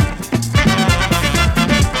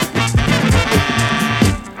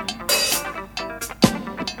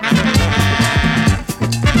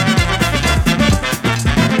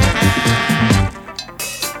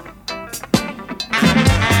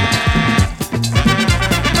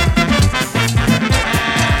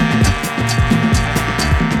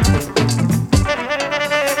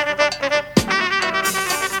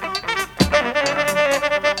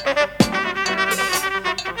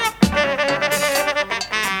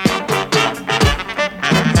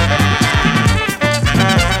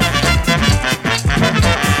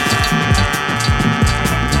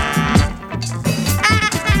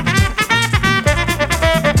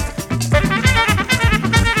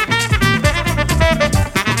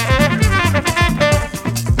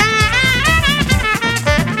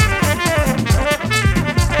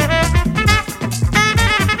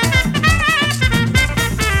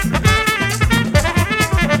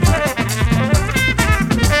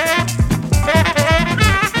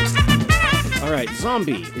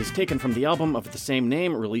 Zombie is taken from the album of the same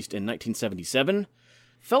name, released in 1977.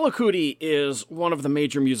 Fela Kuti is one of the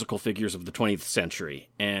major musical figures of the 20th century,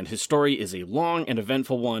 and his story is a long and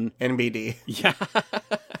eventful one. NBD. Yeah.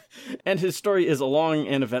 And his story is a long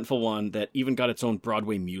and eventful one that even got its own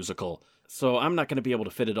Broadway musical. So I'm not going to be able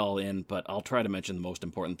to fit it all in, but I'll try to mention the most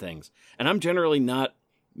important things. And I'm generally not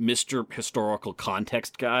Mr. Historical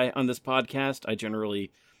Context guy on this podcast. I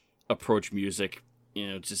generally approach music,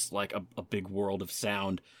 just like a big world of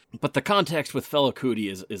sound. But the context with Fela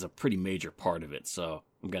Kuti is a pretty major part of it, so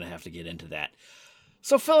I'm going to have to get into that.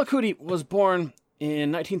 So Fela Kuti was born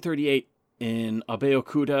in 1938 in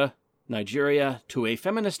Abeokuta, Nigeria, to a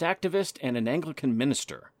feminist activist and an Anglican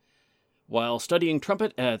minister. While studying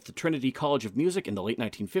trumpet at the Trinity College of Music in the late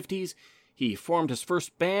 1950s, he formed his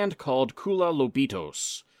first band called Kula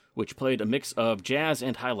Lobitos, which played a mix of jazz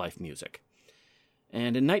and high-life music.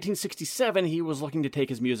 And in 1967, he was looking to take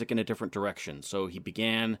his music in a different direction, so he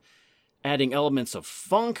began adding elements of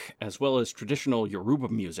funk as well as traditional Yoruba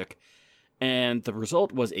music, and the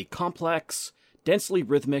result was a complex, densely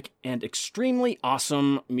rhythmic, and extremely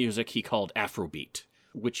awesome music he called Afrobeat,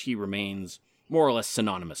 which he remains more or less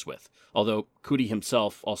synonymous with, although Kuti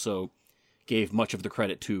himself also gave much of the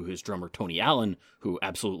credit to his drummer Tony Allen, who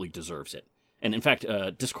absolutely deserves it. And in fact,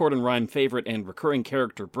 Discord and Rhyme favorite and recurring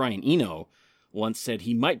character Brian Eno once said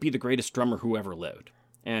he might be the greatest drummer who ever lived.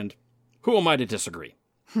 And who am I to disagree?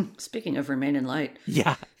 Speaking of Remain in Light.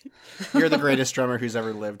 Yeah. You're the greatest drummer who's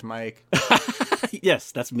ever lived, Mike.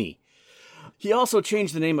 Yes, that's me. He also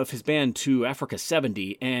changed the name of his band to Africa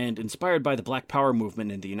 70, and inspired by the Black Power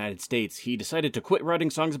movement in the United States, he decided to quit writing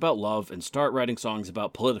songs about love and start writing songs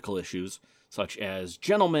about political issues, such as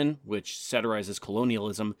Gentleman, which satirizes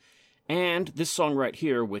colonialism, and this song right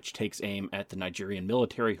here, which takes aim at the Nigerian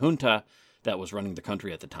military junta that was running the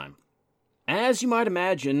country at the time. As you might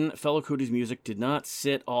imagine, Fela Kuti's music did not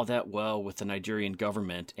sit all that well with the Nigerian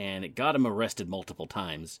government, and it got him arrested multiple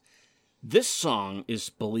times. This song is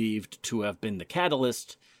believed to have been the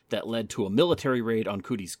catalyst that led to a military raid on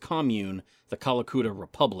Kuti's commune, the Kalakuta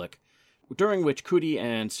Republic, during which Kuti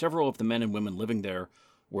and several of the men and women living there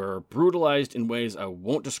were brutalized in ways I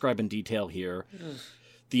won't describe in detail here.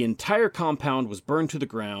 The entire compound was burned to the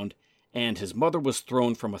ground, and his mother was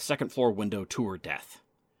thrown from a second-floor window to her death.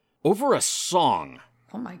 Over a song.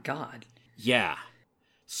 Oh my god. Yeah.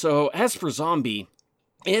 So, as for Zombie,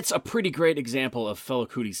 it's a pretty great example of Fela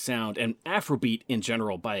Kuti's sound, and Afrobeat in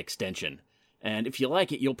general by extension. And if you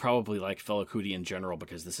like it, you'll probably like Fela Kuti in general,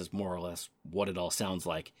 because this is more or less what it all sounds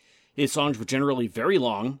like. His songs were generally very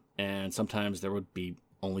long, and sometimes there would be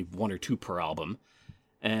only one or two per album.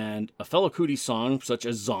 And a Fela Kuti song, such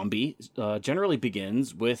as Zombie, generally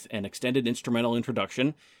begins with an extended instrumental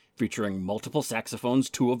introduction featuring multiple saxophones,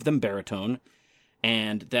 two of them baritone,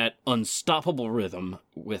 and that unstoppable rhythm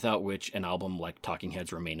without which an album like Talking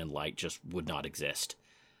Heads Remain in Light just would not exist.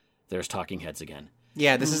 There's Talking Heads again.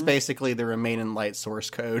 Yeah, this is basically the Remain in Light source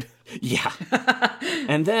code. Yeah.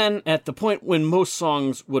 And then, at the point when most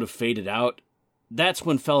songs would have faded out, that's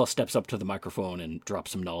when Fela steps up to the microphone and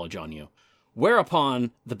drops some knowledge on you.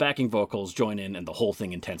 Whereupon, the backing vocals join in and the whole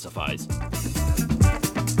thing intensifies.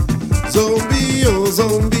 Zombie, oh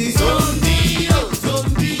zombie. Zombie, oh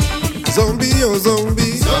zombie. Zombie, oh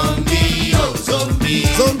zombie. Zombie, oh zombie.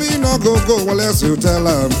 Zombie no go unless you tell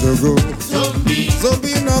him to go. Zombie.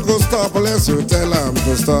 Zombie no go stop unless you tell him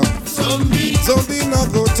to stop. Zombie. Zombie no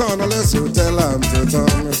go turn unless you tell him to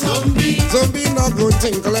turn. Zombie. Zombie no go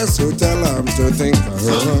think unless you tell him to think.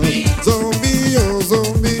 Zombie. Zombie, oh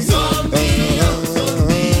zombie. Zombie, oh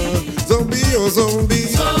zombie. Zombie, oh zombie.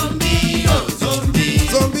 Zombie, oh zombie.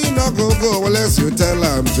 Zombie no go unless you tell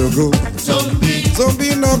him to go. Zombie.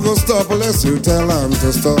 Zombie no go stop unless you tell him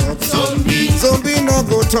to stop. Zombie. Zombie no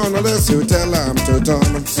go turn unless you tell him to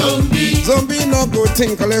turn. Zombie. Zombie no go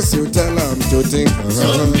think unless you tell him to think.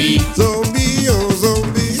 Zombie. Zombie, oh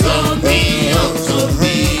zombie. Zombie, oh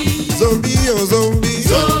zombie. Zombie, oh zombie.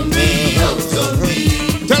 Zombie, oh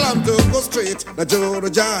zombie. Tell him to go straight. Na joro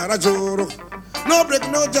jara joro. No break,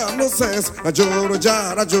 no jam, no sense. Na joro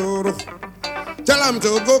jara joro. Tell him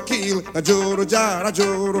to go kill. Na joro jara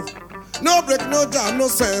joro. No break, no jam, no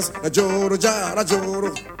sense. Na joro jara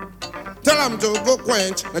joro. Tell him to go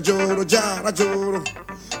quench. Na joro jara joro.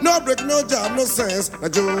 No break, no jam, no sense. Na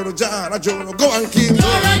joro jara joro. Go and kill.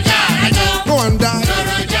 Joro jara joro. Go and die.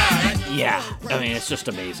 Joro jara. Yeah, I mean, it's just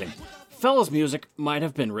amazing. Fela's music might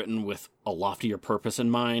have been written with a loftier purpose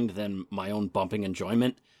in mind than my own bumping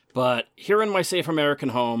enjoyment, but here in my safe American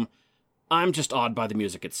home, I'm just awed by the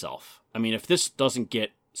music itself. I mean, if this doesn't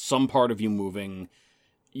get some part of you moving,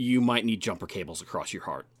 you might need jumper cables across your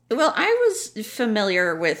heart. Well, I was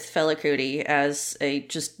familiar with Fela Kuti as a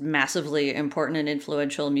just massively important and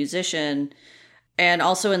influential musician, and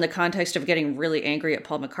also in the context of getting really angry at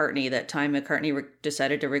Paul McCartney that time McCartney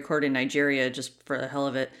decided to record in Nigeria just for the hell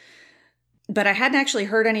of it. But I hadn't actually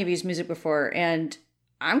heard any of his music before, and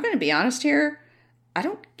I'm going to be honest here, I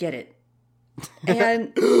don't get it.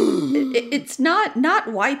 And it's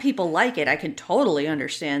not why people like it. I can totally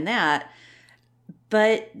understand that.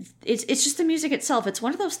 But it's just the music itself. It's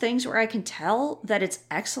one of those things where I can tell that it's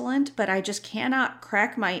excellent, but I just cannot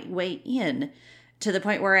crack my way in to the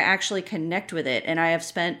point where I actually connect with it. And I have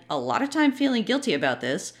spent a lot of time feeling guilty about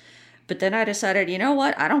this. But then I decided, you know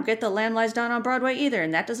what? I don't get The Lamb Lies Down on Broadway either,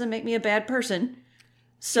 and that doesn't make me a bad person.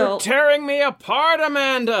 So you're tearing me apart,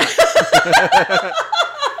 Amanda!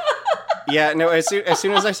 Yeah, no, as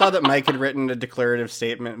soon as I saw that Mike had written a declarative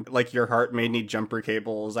statement, like, your heart may need jumper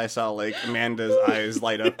cables, I saw, like, Amanda's eyes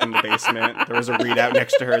light up in the basement. There was a readout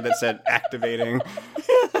next to her that said, activating.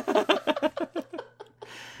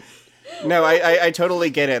 No, I totally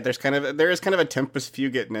get it. There is kind of a tempus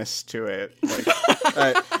fugitness to it.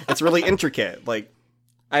 Like, it's really intricate. Like,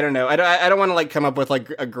 I don't know. I don't want to like come up with like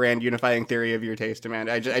a grand unifying theory of your taste,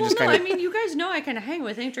 Amanda. I mean, you guys know I can hang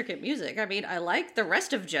with intricate music. I mean, I like the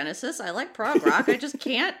rest of Genesis. I like prog rock. I just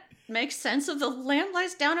can't make sense of The Lamb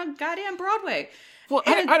Lies Down on goddamn Broadway. Well,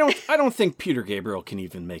 I don't think Peter Gabriel can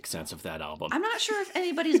even make sense of that album. I'm not sure if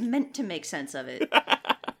anybody's meant to make sense of it.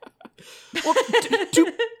 Well,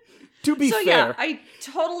 to be fair, yeah, I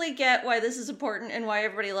totally get why this is important and why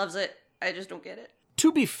everybody loves it. I just don't get it.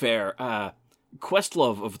 To be fair,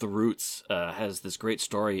 Questlove of The Roots has this great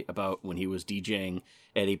story about when he was DJing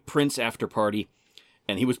at a Prince after party,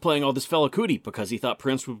 and he was playing all this Fela Kuti because he thought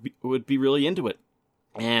Prince would be really into it.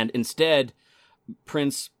 And instead,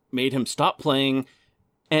 Prince made him stop playing,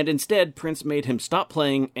 and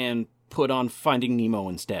put on Finding Nemo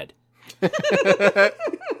instead.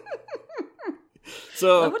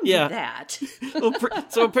 So, I wouldn't do that.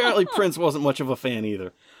 So apparently Prince wasn't much of a fan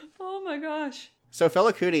either. Oh my gosh. So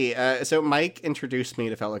Fela Kuti, so Mike introduced me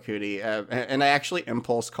to Fela Kuti, and I actually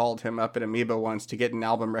impulse called him up at Amoeba once to get an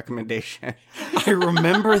album recommendation. I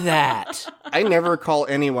remember that. I never call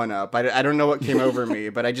anyone up. I don't know what came over me,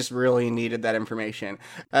 but I just really needed that information.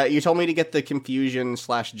 You told me to get the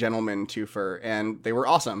Confusion/Gentleman twofer, and they were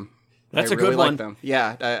awesome. That's a good one. Them.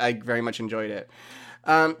 Yeah, I very much enjoyed it.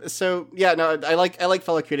 So yeah, no, I like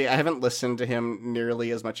Fela Kuti. I haven't listened to him nearly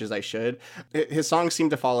as much as I should. His songs seem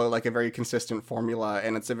to follow like a very consistent formula,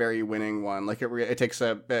 and it's a very winning one. Like it takes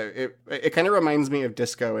it kind of reminds me of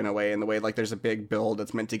disco in a way, like there's a big build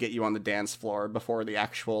that's meant to get you on the dance floor before the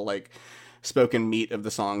actual like spoken meat of the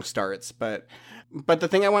song starts. But the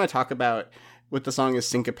thing I want to talk about with the song is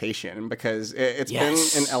syncopation, because it's been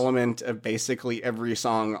an element of basically every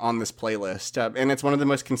song on this playlist. And it's one of the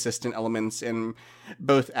most consistent elements in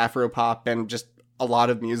both Afropop and just a lot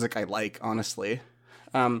of music I like, honestly.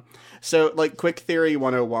 So, like, quick theory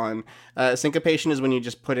 101, syncopation is when you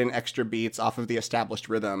just put in extra beats off of the established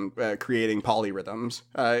rhythm, creating polyrhythms.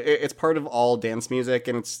 It's part of all dance music,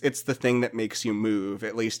 and it's the thing that makes you move,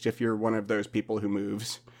 at least if you're one of those people who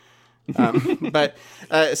moves. So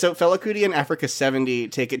Fela Kuti and Africa 70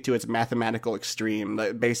 take it to its mathematical extreme,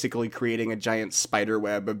 basically creating a giant spider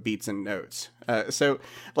web of beats and notes. So,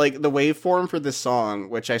 like, the waveform for this song,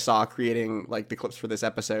 which I saw creating, like, the clips for this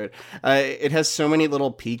episode, it has so many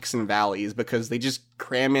little peaks and valleys because they just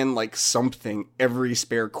cram in, like, something every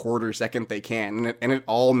spare quarter second they can, and it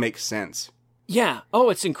all makes sense. Yeah. Oh,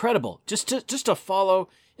 it's incredible. Just to follow,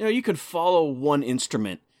 you could follow one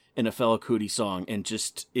instrument in a Fela Kuti song, and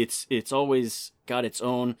just it's always got its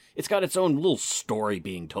own little story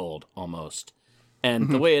being told almost, and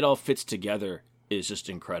the way it all fits together is just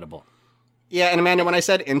incredible. Yeah, and Amanda, when I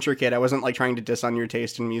said intricate, I wasn't like trying to diss on your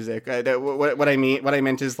taste in music. What I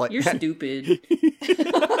meant is like you're stupid.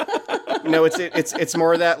 No, it's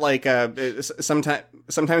more that like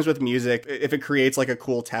sometimes with music, if it creates like a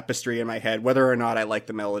cool tapestry in my head, whether or not I like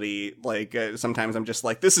the melody, like sometimes I'm just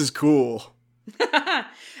like, this is cool.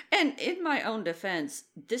 And in my own defense,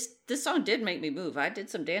 this song did make me move. I did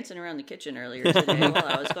some dancing around the kitchen earlier today while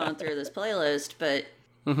I was going through this playlist, but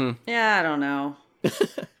yeah, I don't know.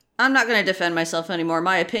 I'm not going to defend myself anymore.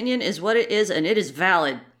 My opinion is what it is, and it is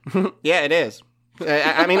valid. Yeah, it is.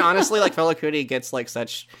 I mean, honestly, like, Fela Kuti gets like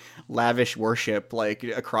such lavish worship like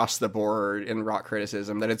across the board in rock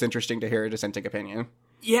criticism that it's interesting to hear a dissenting opinion.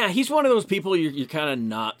 Yeah, he's one of those people you're kind of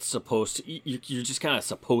not supposed to. You're just kind of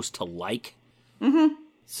supposed to like. Mm-hmm.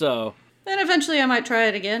 So. Then eventually I might try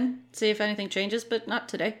it again, see if anything changes, but not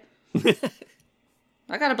today.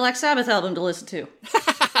 I got a Black Sabbath album to listen to.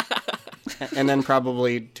 And then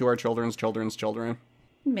probably to our children's children.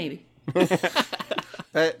 Maybe.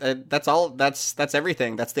 That's all. That's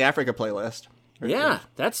everything. That's the Africa playlist. Yeah,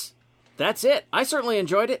 that's it. I certainly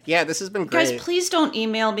enjoyed it. Yeah, this has been great. Guys, please don't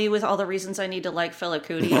email me with all the reasons I need to like Fela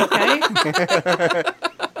Kuti,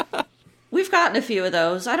 okay? We've gotten a few of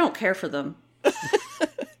those. I don't care for them.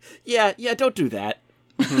 Yeah, don't do that.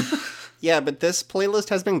 Yeah, but this playlist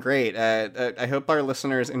has been great. I hope our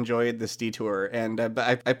listeners enjoyed this detour, and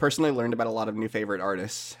but I personally learned about a lot of new favorite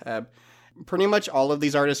artists. Pretty much all of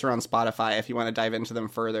these artists are on Spotify if you want to dive into them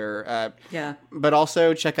further. Yeah. But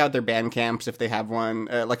also check out their Bandcamps if they have one.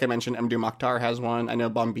 Like I mentioned, Mdou Moctar has one. I know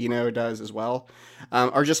Bombino does as well.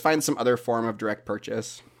 Or just find some other form of direct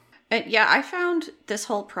purchase. And yeah, I found this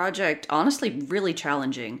whole project honestly really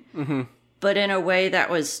challenging, but in a way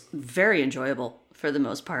that was very enjoyable for the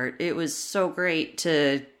most part. It was so great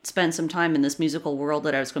to spend some time in this musical world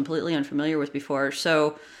that I was completely unfamiliar with before.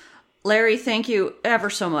 So, Larry, thank you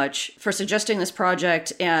ever so much for suggesting this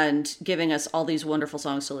project and giving us all these wonderful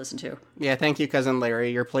songs to listen to. Yeah, thank you, Cousin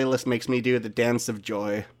Larry. Your playlist makes me do the dance of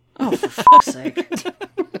joy. Oh, for fuck's sake.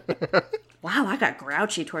 Wow, I got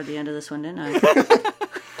grouchy toward the end of this one, didn't I?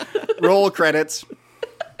 Roll credits.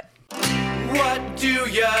 What do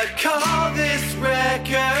you call this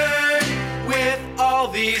record with all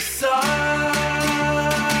these songs?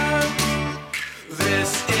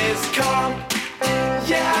 This is comp.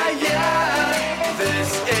 Yeah, yeah.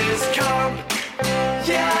 This is comp.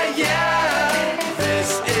 Yeah, yeah.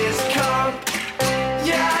 This is comp.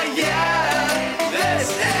 Yeah, yeah.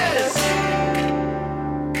 This is.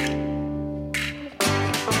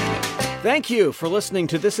 Thank you for listening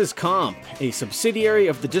to This Is Comp, a subsidiary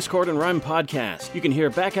of the Discord and Rhyme podcast. You can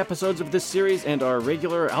hear back episodes of this series and our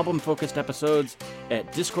regular album-focused episodes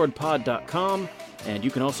at discordpod.com, and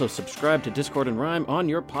you can also subscribe to Discord and Rhyme on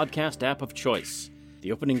your podcast app of choice.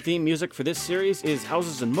 The opening theme music for this series is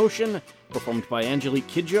Houses in Motion, performed by Angelique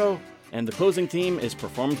Kidjo, and the closing theme is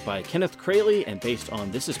performed by Kenneth Crayley and based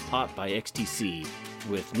on This Is Pop by XTC,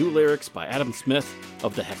 with new lyrics by Adam Smith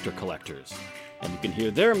of the Hector Collectors. And you can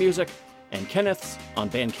hear their music and Kenneth's on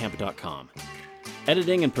Bandcamp.com.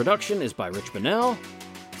 Editing and production is by Rich Bonnell.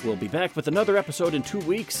 We'll be back with another episode in 2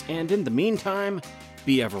 weeks, and in the meantime,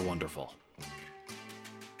 be ever wonderful.